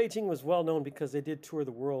 Well, the Beijing was well known because they did tour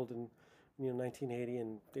the world in 1980,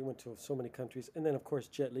 and they went to so many countries. And then, of course,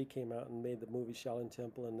 Jet Li came out and made the movie Shaolin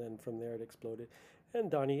Temple, and then from there it exploded.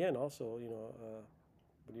 And Donnie Yen also, what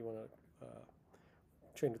do you want to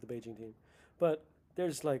train with the Beijing team? But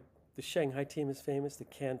there's like the Shanghai team is famous, the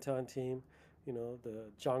Canton team,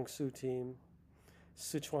 the Jiangsu team,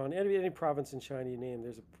 Sichuan, any province in China you name,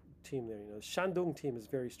 there's a team there. The Shandong team is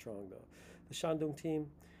very strong, though. The Shandong team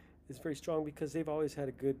is very strong because they've always had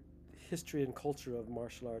a good history and culture of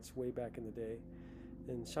martial arts way back in the day.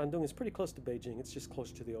 And Shandong is pretty close to Beijing. It's just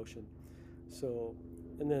close to the ocean. So,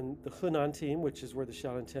 and then the Hunan team, which is where the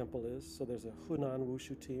Shaolin Temple is. So there's a Hunan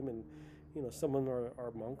Wushu team, and some of them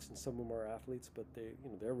are monks and some of them are athletes, but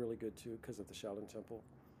they're really good too because of the Shaolin Temple.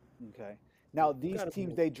 Okay. Now these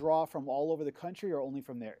teams, they draw from all over the country or only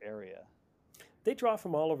from their area? They draw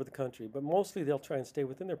from all over the country, but mostly they'll try and stay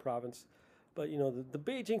within their province. But the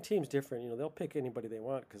Beijing team's different. They'll pick anybody they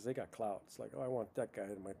want because they got clout. It's like, oh, I want that guy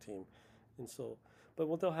in my team, and so. But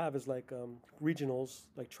what they'll have is like regionals,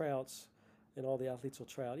 like tryouts, and all the athletes will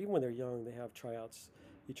try out. Even when they're young, they have tryouts.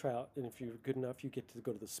 You try out, and if you're good enough, you get to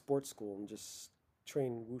go to the sports school and just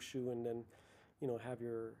train wushu, and then have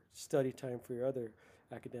your study time for your other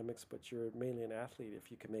academics. But you're mainly an athlete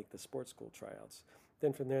if you can make the sports school tryouts.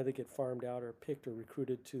 Then from there, they get farmed out or picked or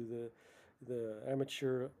recruited to the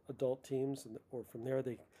amateur adult teams, or from there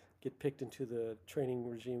they get picked into the training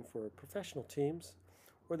regime for professional teams,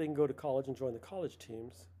 or they can go to college and join the college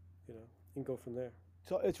teams, and go from there.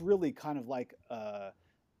 So it's really kind of like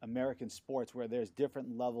American sports where there's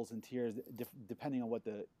different levels and tiers depending on what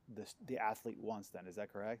the athlete wants then. Is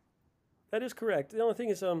that correct? That is correct. The only thing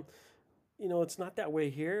is, it's not that way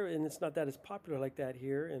here, and it's not that as popular like that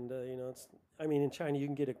here. And, in China, you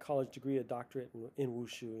can get a college degree, a doctorate in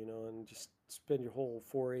wushu, and just spend your whole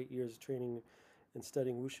 4 or 8 years training and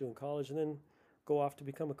studying wushu in college, and then go off to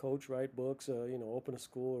become a coach, write books, open a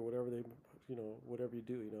school or whatever whatever you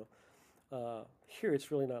do, Here,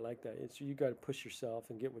 it's really not like that. You got to push yourself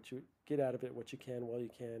and get out of it what you can while you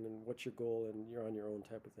can, and what's your goal, and you're on your own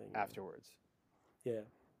type of thing. Afterwards. Yeah.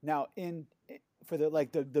 Now, for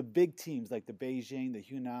the big teams like the Beijing, the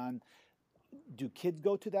Hunan, do kids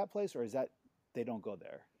go to that place, or is that they don't go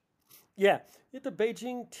there? Yeah, the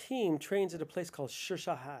Beijing team trains at a place called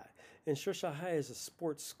Shishahai, and Shishahai is a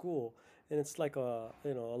sports school, and it's like a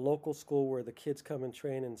local school where the kids come and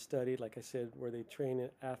train and study. Like I said, where they train in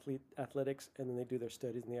athletics, and then they do their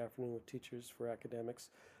studies in the afternoon with teachers for academics.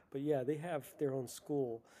 But yeah, they have their own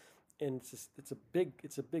school, and it's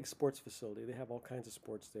a big sports facility. They have all kinds of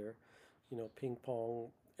sports there, ping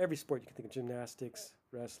pong, every sport you can think of, gymnastics,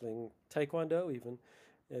 wrestling, taekwondo even,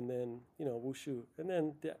 and then wushu. And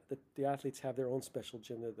then the athletes have their own special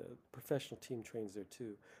gym. The professional team trains there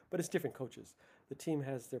too, but it's different coaches. The team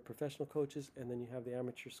has their professional coaches, and then you have the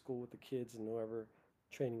amateur school with the kids and whoever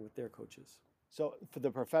training with their coaches. So for the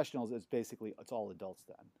professionals, it's all adults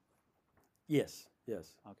then? Yes.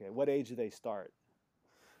 Okay. What age do they start?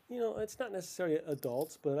 It's not necessarily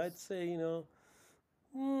adults, but I'd say,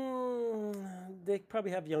 they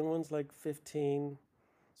probably have young ones like 15.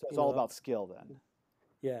 So it's all about skill then?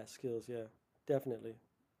 Yeah, skills, yeah, definitely.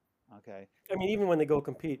 Okay. Even when they go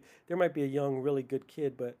compete, there might be a young, really good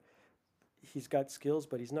kid, but he's got skills,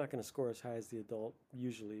 but he's not going to score as high as the adult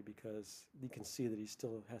usually because you can see that he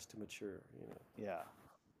still has to mature, Yeah.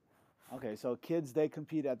 Okay, so kids, they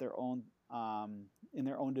compete at their own in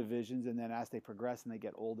their own divisions, and then as they progress and they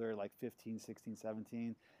get older, like 15, 16,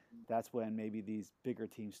 17, that's when maybe these bigger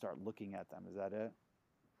teams start looking at them. Is that it?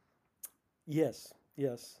 Yes,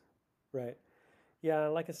 right. Yeah,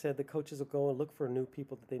 like I said, the coaches will go and look for new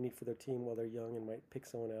people that they need for their team while they're young, and might pick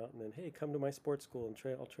someone out, and then, hey, come to my sports school and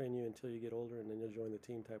I'll train you until you get older, and then you'll join the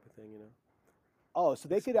team type of thing, Oh, so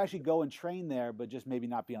they could actually go and train there, but just maybe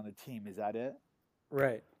not be on the team. Is that it?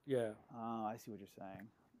 Right. Yeah. Oh, I see what you're saying.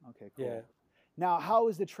 Okay, Yeah. cool. Now, how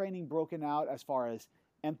is the training broken out as far as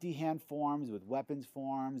empty hand forms with weapons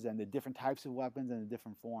forms and the different types of weapons and the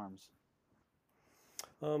different forms?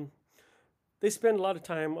 Um, they spend a lot of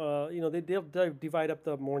time. They'll divide up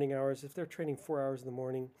the morning hours. If they're training 4 hours in the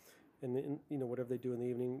morning, and then, whatever they do in the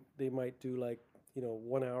evening, they might do like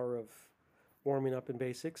 1 hour of warming up in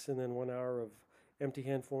basics, and then 1 hour of empty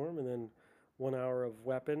hand form, and then 1 hour of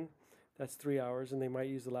weapon. That's 3 hours, and they might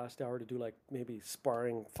use the last hour to do like maybe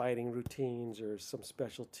sparring, fighting routines, or some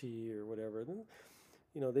specialty or whatever. Then,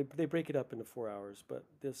 they break it up into 4 hours, but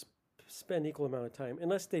they'll spend equal amount of time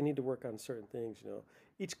unless they need to work on certain things.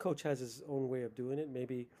 Each coach has his own way of doing it.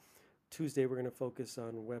 Maybe Tuesday we're going to focus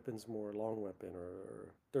on weapons more, long weapon,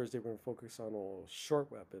 or Thursday we're going to focus on a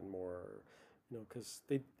short weapon more. Because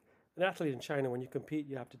an athlete in China, when you compete,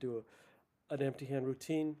 you have to do an empty hand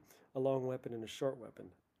routine, a long weapon, and a short weapon.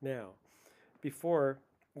 Now, before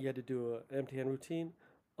you had to do an empty hand routine,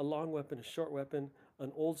 a long weapon, a short weapon,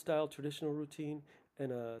 an old style traditional routine,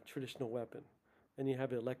 and a traditional weapon. And you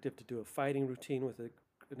have an elective to do a fighting routine with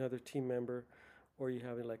another team member, or you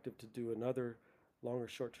have an elective to do another long or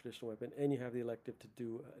short traditional weapon, and you have the elective to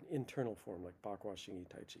do an internal form like Bakwa, Xingyi,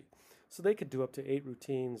 Tai Chi. So they could do up to 8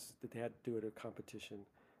 routines that they had to do at a competition,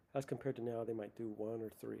 as compared to now they might do 1 or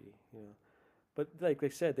 3. But like they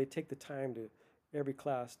said, they take the time to every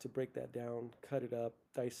class to break that down, cut it up,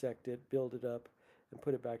 dissect it, build it up, and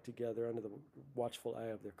put it back together under the watchful eye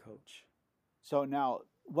of their coach. So now,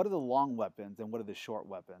 what are the long weapons and what are the short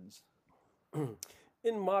weapons?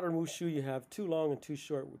 In modern wushu, you have 2 long and 2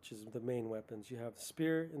 short, which is the main weapons. You have the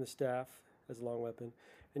spear and the staff as a long weapon,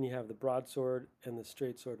 and you have the broadsword and the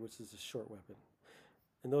straight sword, which is a short weapon.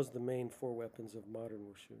 And those are the main 4 weapons of modern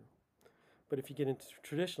wushu. But if you get into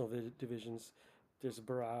traditional divisions, there's a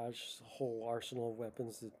barrage, a whole arsenal of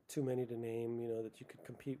weapons, too many to name, that you could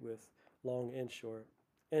compete with, long and short,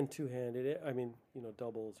 and two-handed.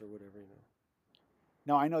 Doubles or whatever.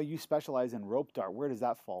 Now, I know you specialize in rope dart. Where does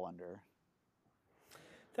that fall under?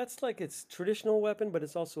 That's like its traditional weapon, but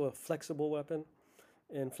it's also a flexible weapon.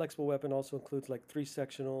 And flexible weapon also includes like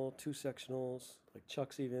 3-sectional, 2-sectionals, like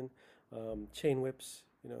chucks even, chain whips,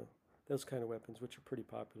 those kind of weapons, which are pretty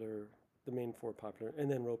popular, the main 4 popular, and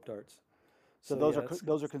then rope darts. So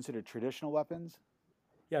those are considered traditional weapons?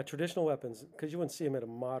 Yeah, traditional weapons, because you wouldn't see them at a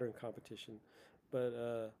modern competition.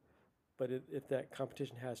 But if that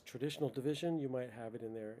competition has traditional division, you might have it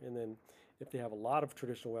in there. And then if they have a lot of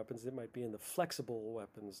traditional weapons, it might be in the flexible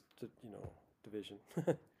weapons, division.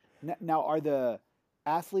 Now, are the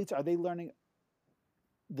athletes, are they learning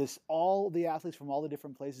this, all the athletes from all the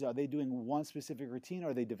different places, are they doing one specific routine or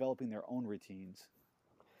are they developing their own routines?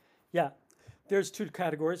 Yeah, there's 2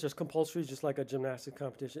 categories. There's compulsory, just like a gymnastics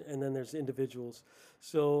competition, and then there's individuals.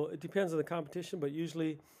 So it depends on the competition, but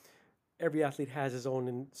usually every athlete has his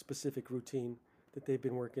own specific routine that they've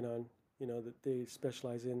been working on, that they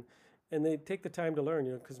specialize in. And they take the time to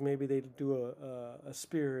learn, because maybe they do a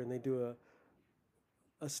spear and they do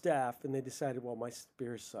a staff, and they decided, well, my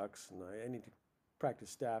spear sucks and I need to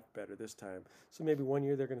practice staff better this time. So maybe one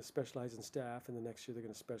year they're going to specialize in staff, and the next year they're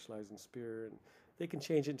going to specialize in spear, and they can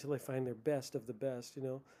change it until they find their best of the best,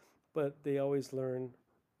 but they always learn,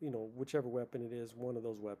 whichever weapon it is, one of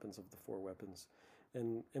those weapons of the 4 weapons.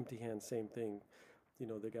 And empty hand, same thing.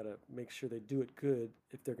 They got to make sure they do it good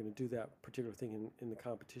if they're going to do that particular thing in the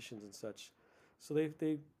competitions and such. So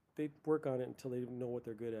they work on it until they know what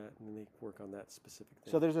they're good at, and then they work on that specific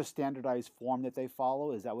thing. So there's a standardized form that they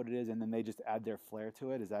follow. Is that what it is? And then they just add their flair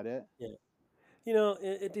to it. Is that it? Yeah.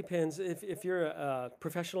 It depends. If you're a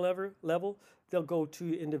professional level, they'll go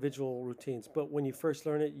to individual routines. But when you first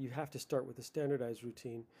learn it, you have to start with a standardized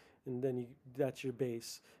routine, and then that's your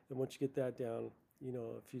base. And once you get that down,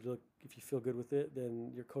 if you feel good with it,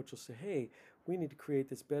 then your coach will say, hey, we need to create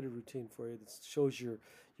this better routine for you that shows your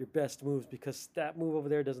best moves, because that move over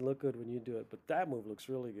there doesn't look good when you do it, but that move looks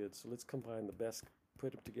really good. So let's combine the best,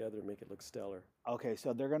 put them together and make it look stellar. Okay,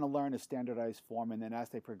 so they're going to learn a standardized form, and then as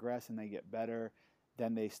they progress and they get better,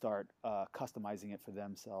 then they start customizing it for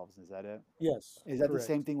themselves. Is that it? Yes. Is that correct. the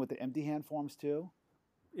same thing with the empty hand forms too?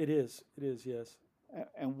 It is, yes.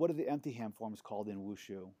 And what are the empty hand forms called in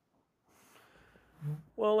wushu?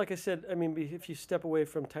 Well, like I said, if you step away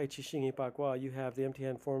from Tai Chi, Xingyi, Bakwa, you have the empty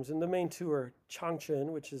hand forms, and the main 2 are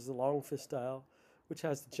Changchen, which is the long fist style, which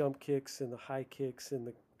has the jump kicks and the high kicks and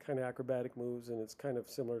the kind of acrobatic moves, and it's kind of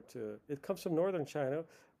similar to, it comes from northern China,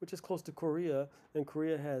 which is close to Korea, and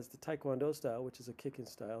Korea has the Taekwondo style, which is a kicking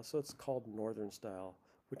style, so it's called northern style,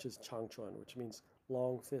 which is Changchuan, which means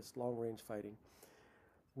long fist, long range fighting.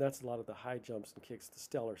 And that's a lot of the high jumps and kicks, the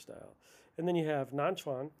stellar style. And then you have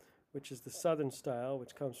Nanchuan, which is the southern style,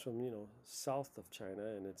 which comes from, south of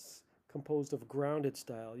China, and it's composed of grounded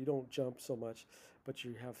style. You don't jump so much, but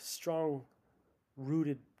you have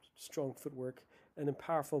rooted, strong footwork, and then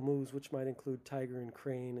powerful moves, which might include tiger and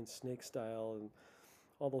crane and snake style and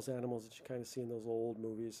all those animals that you kind of see in those old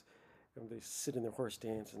movies. And they sit in their horse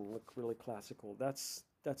stance and look really classical. That's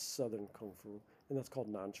southern kung fu, and that's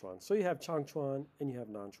called Nanchuan. So you have Changchuan and you have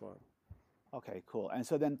Nanchuan. Okay, cool. And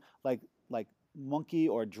so then, like monkey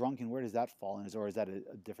or drunken, where does that fall in? Or is that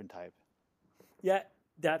a different type? Yeah,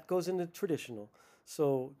 that goes into traditional.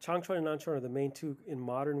 So Changchuan and Nanchuan are the main two in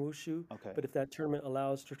modern wushu. Okay. But if that tournament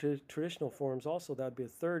allows traditional forms, also that would be a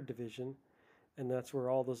third division, and that's where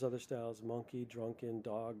all those other styles, monkey, drunken,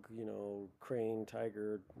 dog, crane,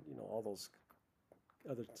 tiger, all those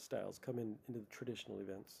other styles come into the traditional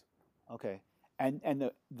events. Okay. And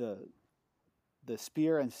the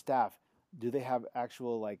spear and staff, do they have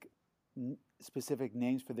actual like specific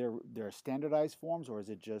names for their standardized forms, or is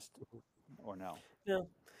it just, or no?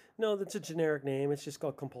 No, that's a generic name. It's just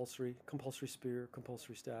called compulsory spear,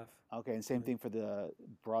 compulsory staff. Okay, and same thing for the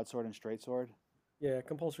broadsword and straight sword? Yeah,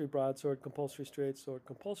 compulsory broadsword, compulsory straight sword,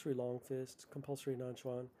 compulsory long fist, compulsory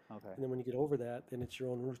nanchuan. Okay. And then when you get over that, then it's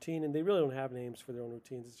your own routine. And they really don't have names for their own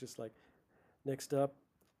routines. It's just like, next up,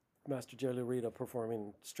 Master Jelly Rita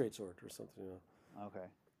performing straight sword or something. Okay.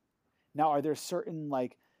 Now, are there certain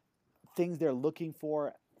like things they're looking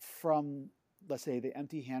for from, let's say, the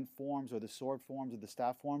empty hand forms or the sword forms or the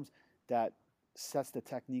staff forms that sets the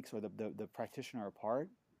techniques or the practitioner apart?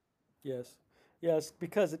 Yes,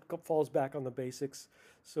 because it falls back on the basics.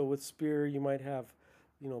 So with spear, you might have,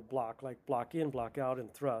 block in, block out,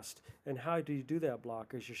 and thrust. And how do you do that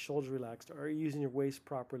block? Is your shoulder relaxed? Are you using your waist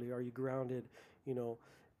properly? Are you grounded?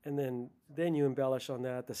 And then you embellish on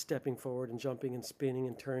that, the stepping forward and jumping and spinning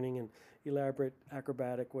and turning and elaborate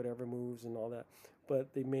acrobatic whatever moves and all that.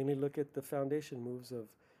 But they mainly look at the foundation moves of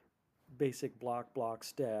basic block,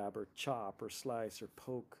 stab, or chop, or slice, or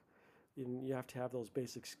poke. And you have to have those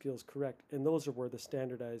basic skills correct. And those are where the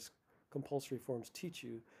standardized compulsory forms teach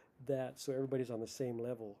you that, so everybody's on the same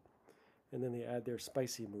level. And then they add their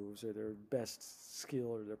spicy moves or their best skill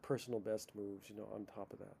or their personal best moves, on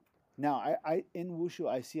top of that. Now, I in wushu,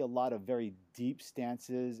 I see a lot of very deep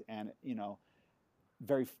stances and,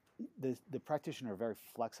 the practitioner are very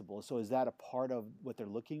flexible. So is that a part of what they're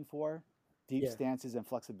looking for? Deep stances and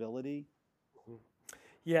flexibility? Mm-hmm.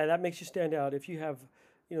 Yeah, that makes you stand out. If you have,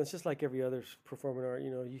 it's just like every other performing art.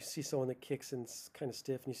 You see someone that kicks and it's kind of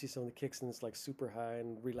stiff, and you see someone that kicks and it's like super high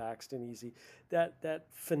and relaxed and easy. That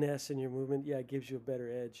finesse in your movement, gives you a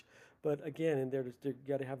better edge. But again, in there, you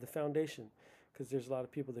got to have the foundation, because there's a lot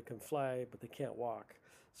of people that can fly but they can't walk.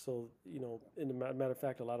 So, in a matter of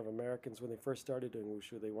fact, a lot of Americans, when they first started doing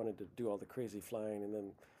wushu, they wanted to do all the crazy flying, and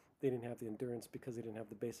then they didn't have the endurance because they didn't have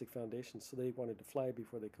the basic foundation. So they wanted to fly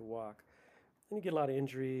before they could walk. And you get a lot of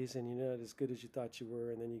injuries, and you're not as good as you thought you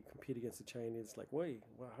were, and then you compete against the Chinese. Like, wait,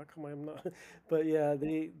 well, how come I'm not? But yeah,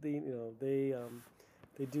 they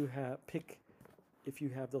do pick. If you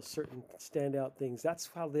have those certain standout things, that's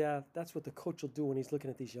what the coach will do when he's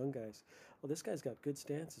looking at these young guys. Well, this guy's got good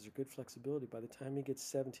stances or good flexibility. By the time he gets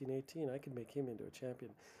 17, 18, I can make him into a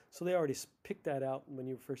champion. So they already picked that out when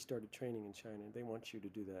you first started training in China. They want you to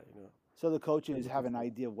do that, So the coaches have an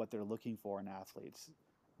idea of what they're looking for in athletes.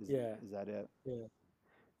 Is that it?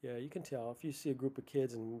 Yeah, you can tell. If you see a group of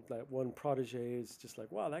kids and like one protege is just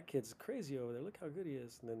like, wow, that kid's crazy over there. Look how good he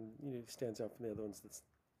is. And then, he stands out from the other ones.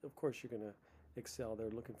 Of course, you're going to excel. They're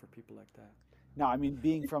looking for people like that. Now, I mean,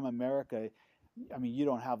 being from America, I mean, you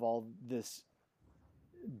don't have all this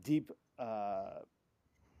deep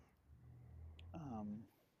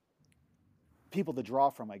people to draw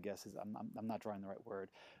from, I guess. I'm not drawing the right word.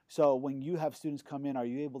 So when you have students come in, are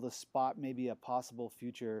you able to spot maybe a possible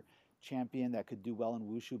future champion that could do well in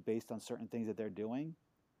wushu based on certain things that they're doing?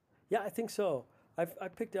 Yeah, I think so.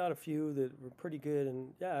 I've picked out a few that were pretty good,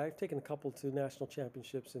 and I've taken a couple to national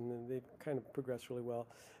championships, and they've kind of progressed really well.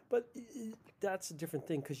 But that's a different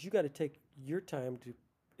thing, because you got to take your time to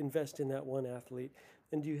invest in that one athlete.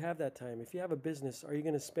 And do you have that time? If you have a business, are you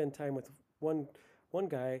going to spend time with one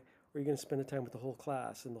guy, or are you going to spend the time with the whole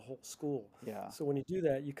class and the whole school? Yeah. So when you do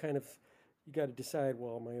that, you got to decide,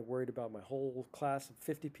 well, am I worried about my whole class of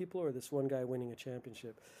 50 people or this one guy winning a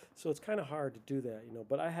championship? So it's kind of hard to do that,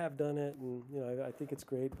 but I have done it, and, I think it's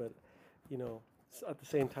great, but, at the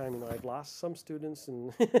same time, I've lost some students,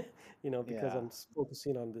 and, because I'm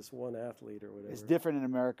focusing on this one athlete or whatever. It's different in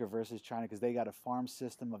America versus China, because they got a farm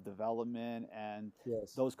system of development, and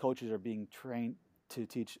those coaches are being trained to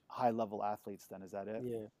teach high-level athletes then. Is that it?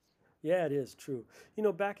 Yeah. Yeah, it is true.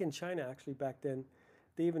 Back in China, actually, back then,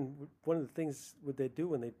 they even one of the things what they do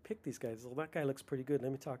when they pick these guys, well, that guy looks pretty good.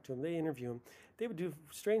 Let me talk to him. They interview him. They would do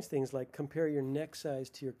strange things like compare your neck size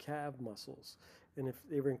to your calf muscles, and if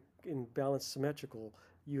they were in balance symmetrical,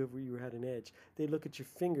 you had an edge. They look at your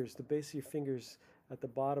fingers, the base of your fingers at the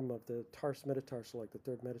bottom of the metatarsal, like the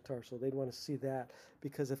third metatarsal. They'd want to see that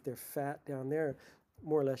because if they're fat down there,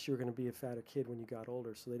 more or less you were going to be a fatter kid when you got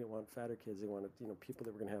older, so they didn't want fatter kids. They wanted people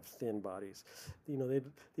that were going to have thin bodies. They'd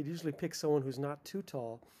usually pick someone who's not too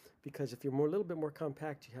tall, because if you're a little bit more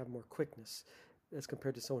compact, you have more quickness as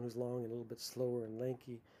compared to someone who's long and a little bit slower and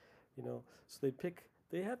lanky. So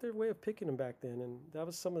they had their way of picking them back then, and that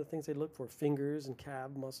was some of the things they looked for: fingers and calf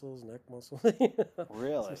muscles, neck muscles.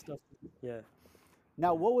 Really? Some stuff. Yeah.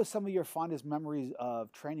 Now, what was some of your fondest memories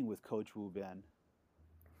of training with Coach Wu Ben?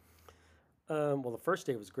 Well, the first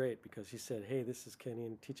day was great because he said, "Hey, this is Kenny,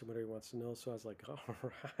 and teach him whatever he wants to know." So I was like, "All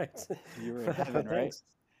right." You were in heaven, right? Thanks.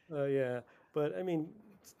 Yeah, but I mean,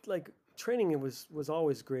 like training, it was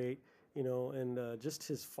always great, and just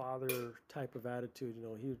his father type of attitude.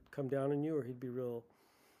 He would come down on you, or he'd be real.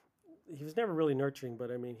 He was never really nurturing,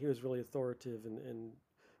 but I mean, he was really authoritative, and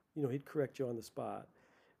he'd correct you on the spot.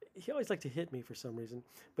 He always liked to hit me for some reason,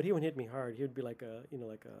 but he wouldn't hit me hard. He would be like a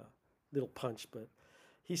little punch, but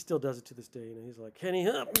he still does it to this day. He's like, Kenny,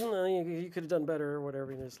 you could have done better or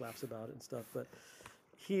whatever. And he just laughs about it and stuff. But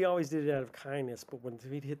he always did it out of kindness. But when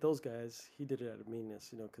he'd hit those guys, he did it out of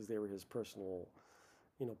meanness, because they were his personal,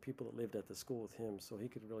 people that lived at the school with him. So he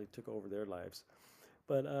could really took over their lives.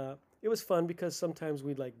 But it was fun because sometimes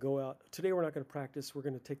we'd like go out. Today we're not going to practice. We're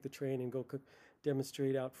going to take the train and go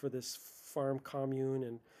demonstrate out for this farm commune,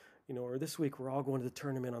 and or this week we're all going to the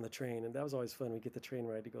tournament on the train, and that was always fun. We get the train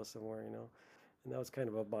ride to go somewhere, and that was kind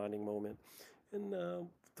of a bonding moment. And the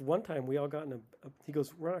one time we all got in he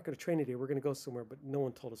goes, "We're not going to train today. We're going to go somewhere," but no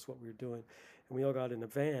one told us what we were doing, and we all got in a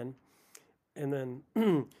van, and then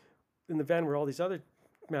in the van were all these other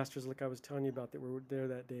masters, like I was telling you about, that were there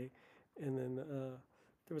that day, and then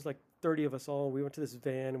there was like 30 of us all. We went to this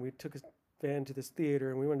van, and we took a van to this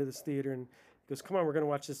theater, and we went to this theater, and he goes, "Come on, we're going to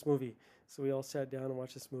watch this movie." So we all sat down and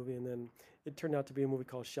watched this movie, and then it turned out to be a movie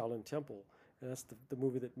called Shaolin Temple, and that's the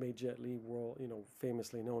movie that made Jet Li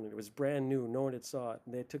famously known. And it was brand new, no one had saw it,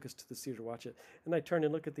 and they took us to the theater to watch it. And I turned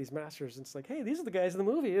and looked at these masters, and it's like, hey, these are the guys in the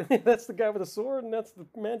movie. That's the guy with the sword, and that's the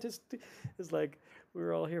mantis. It's like we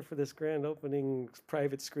were all here for this grand opening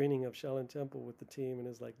private screening of Shaolin Temple with the team, and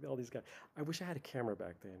it's like all these guys. I wish I had a camera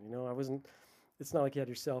back then. I wasn't. It's not like you had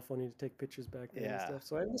your cell phone, you had to take pictures back then and stuff.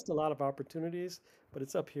 So I missed a lot of opportunities, but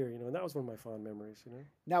it's up here, and that was one of my fond memories,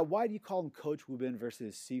 Now, why do you call him Coach Wu Ben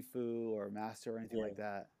versus Sifu or Master or anything like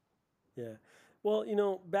that? Yeah. Well,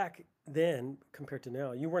 back then compared to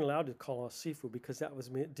now, you weren't allowed to call us Sifu because that was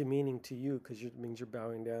demeaning to you, because it means you're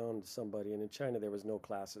bowing down to somebody. And in China, there was no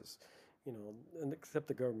classes, and except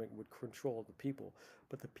the government would control the people.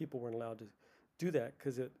 But the people weren't allowed to do that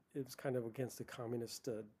because it was kind of against the communist,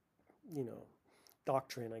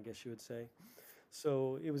 doctrine, I guess you would say.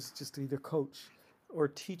 So it was just either coach or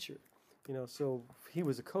teacher, so he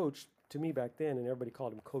was a coach to me back then, and everybody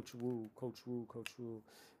called him Coach Wu, Coach Wu, Coach Wu.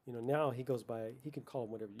 Now he goes by, he can call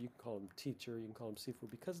him whatever. You can call him teacher, you can call him Sifu,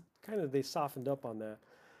 because kind of they softened up on that,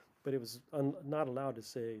 but it was not allowed to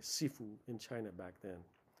say Sifu in China back then,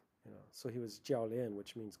 so he was Jiaolian,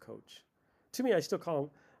 which means coach. To me, I still call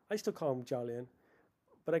him Jiaolian,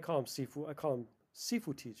 but I call him Sifu. I call him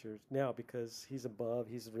Sifu teacher now because he's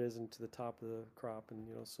risen to the top of the crop, and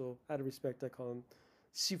so out of respect, I call him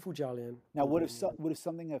Sifu Jiaolian. Now, would have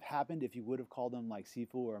something have happened if you would have called him like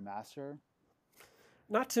Sifu or Master?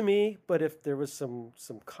 Not to me, but if there was some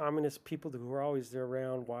communist people who were always there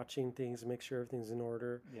around watching things and make sure everything's in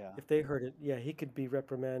order. Yeah. If they heard it, he could be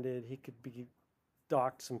reprimanded. He could be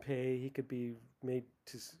docked some pay. He could be made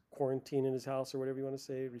to quarantine in his house or whatever you want to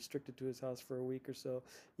say, restricted to his house for a week or so.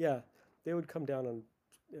 Yeah. They would come down on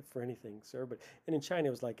for anything, sir. And in China,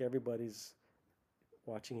 it was like everybody's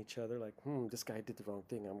watching each other, like, this guy did the wrong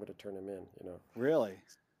thing. I'm going to turn him in, Really?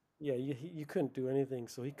 Yeah, you couldn't do anything.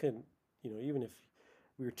 So he couldn't, even if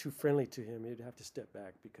we were too friendly to him, he'd have to step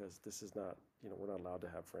back because this is not, we're not allowed to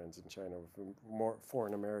have friends in China. More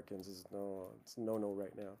foreign Americans it's no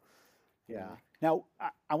right now. Yeah. Now,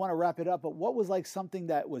 I want to wrap it up, but what was like something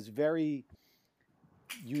that was very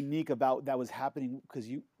unique about that was happening, because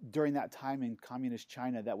during that time in communist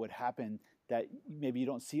China that would happen that maybe you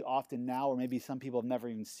don't see often now, or maybe some people have never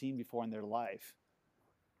even seen before in their life?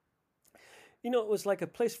 It was like a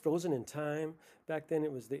place frozen in time. Back then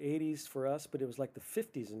it was the 80s for us, but it was like the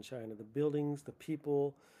 50s in China. The buildings, the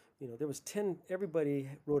people, there was everybody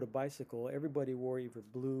rode a bicycle. Everybody wore either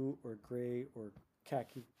blue or gray or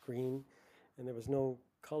khaki green, and there was no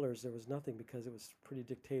colors. There was nothing because it was pretty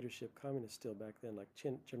dictatorship, communist still back then, like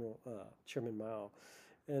Chairman Mao,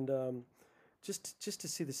 and just to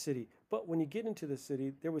see the city. But when you get into the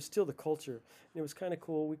city, there was still the culture, and it was kind of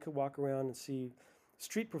cool. We could walk around and see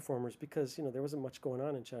street performers because there wasn't much going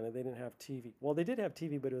on in China. They didn't have TV. Well, they did have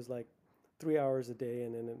TV, but it was like 3 hours a day,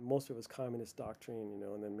 and then most of it was communist doctrine,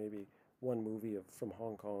 and then maybe one movie from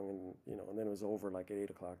Hong Kong, and then it was over like at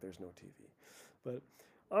 8 o'clock. There's no TV, but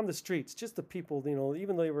on the streets, just the people,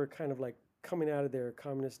 even though they were kind of like coming out of their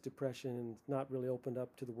communist depression and not really opened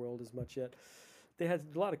up to the world as much yet, they had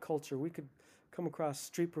a lot of culture. We could come across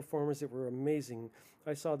street performers that were amazing.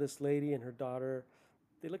 I saw this lady and her daughter.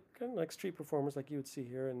 They looked kind of like street performers like you would see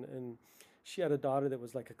here, and she had a daughter that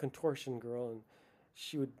was like a contortion girl, and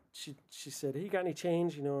she said, "Hey, you got any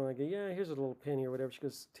change?" And I go, "Yeah, here's a little penny or whatever." She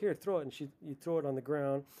goes, "Here, throw it." And you throw it on the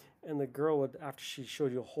ground, and the girl would, after she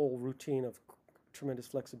showed you a whole routine of tremendous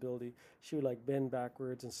flexibility, she would like bend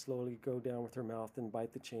backwards and slowly go down with her mouth and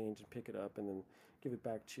bite the change and pick it up and then give it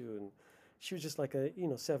back to you. And she was just like a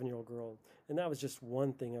 7-year-old girl, and that was just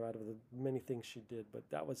one thing out of the many things she did, but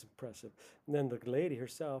that was impressive. And then the lady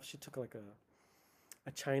herself, she took like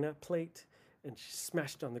a china plate and she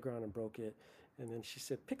smashed it on the ground and broke it. And then she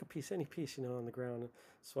said, "Pick a piece, any piece, on the ground."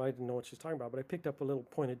 So I didn't know what she was talking about, but I picked up a little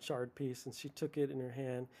pointed charred piece, and she took it in her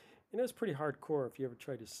hand. And it was pretty hardcore if you ever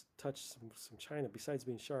tried to touch some china, besides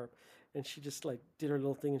being sharp. And she just like did her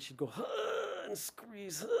little thing, and she'd go, "Huh," and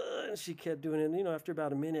squeeze, "Huh," and she kept doing it. And after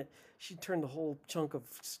about a minute, she turned the whole chunk of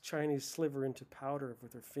Chinese sliver into powder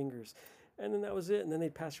with her fingers. And then that was it. And then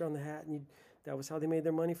they'd pass around the hat, and that was how they made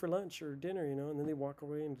their money for lunch or dinner, and then they walk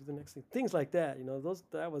away and do the next thing. Things like that,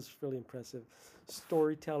 that was really impressive.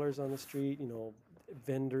 Storytellers on the street,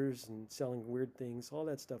 vendors and selling weird things. All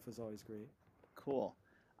that stuff was always great. Cool.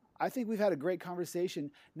 I think we've had a great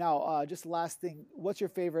conversation. Now, just last thing, what's your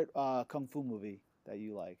favorite Kung Fu movie that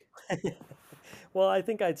you like? Well, I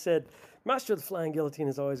think I'd said Master of the Flying Guillotine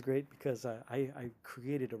is always great because I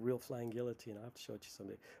created a real flying guillotine. I'll have to show it to you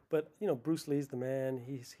someday. But, Bruce Lee's the man.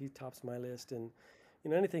 He tops my list. And,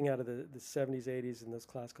 anything out of the 70s, 80s and those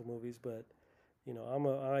classical movies. But,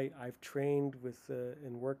 I've trained with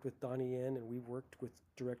and worked with Donnie Yen, and we worked with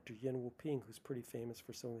director Yen Wu-ping, who's pretty famous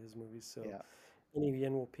for some of his movies. So yeah. Any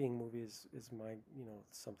Yen Wu-ping movie is my,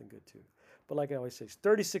 something good too. But like I always say,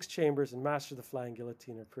 36 Chambers and Master of the Flying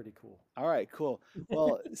Guillotine are pretty cool. All right, cool.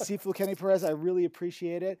 Well, Sifu Kenny Perez, I really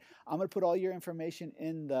appreciate it. I'm going to put all your information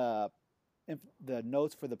in the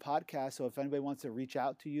notes for the podcast. So if anybody wants to reach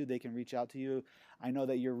out to you, they can reach out to you. I know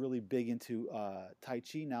that you're really big into Tai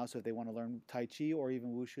Chi now. So if they want to learn Tai Chi or even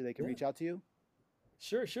Wushu, they can reach out to you.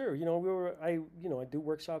 Sure. I do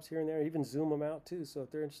workshops here and there. I even Zoom them out too. So if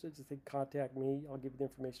they're interested, they contact me. I'll give you the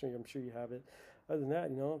information. I'm sure you have it. Other than that,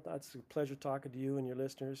 that's a pleasure talking to you and your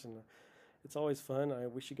listeners, and it's always fun. I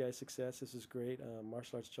wish you guys success. This is great.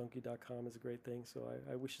 MartialArtsJunkie.com is a great thing. So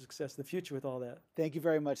I wish you success in the future with all that. Thank you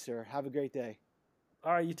very much, sir. Have a great day.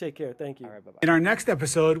 All right, you take care. Thank you. All right, bye-bye. In our next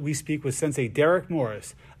episode, we speak with Sensei Derek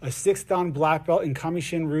Morris, a 6th Dan black belt in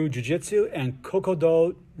Kamishin-Ryu Jiu-Jitsu and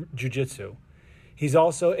Kokodo Jiu-Jitsu. He's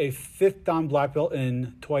also a 5th Dan black belt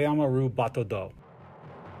in Toyama-Ryu Bato-Do.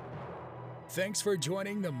 Thanks for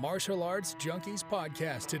joining the Martial Arts Junkies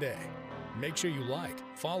podcast today. Make sure you like,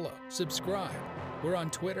 follow, subscribe. We're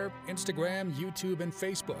on Twitter, Instagram, YouTube, and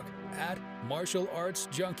Facebook at Martial Arts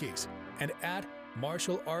Junkies and at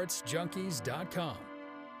martialartsjunkies.com.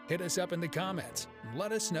 Hit us up in the comments and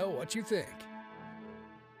let us know what you think.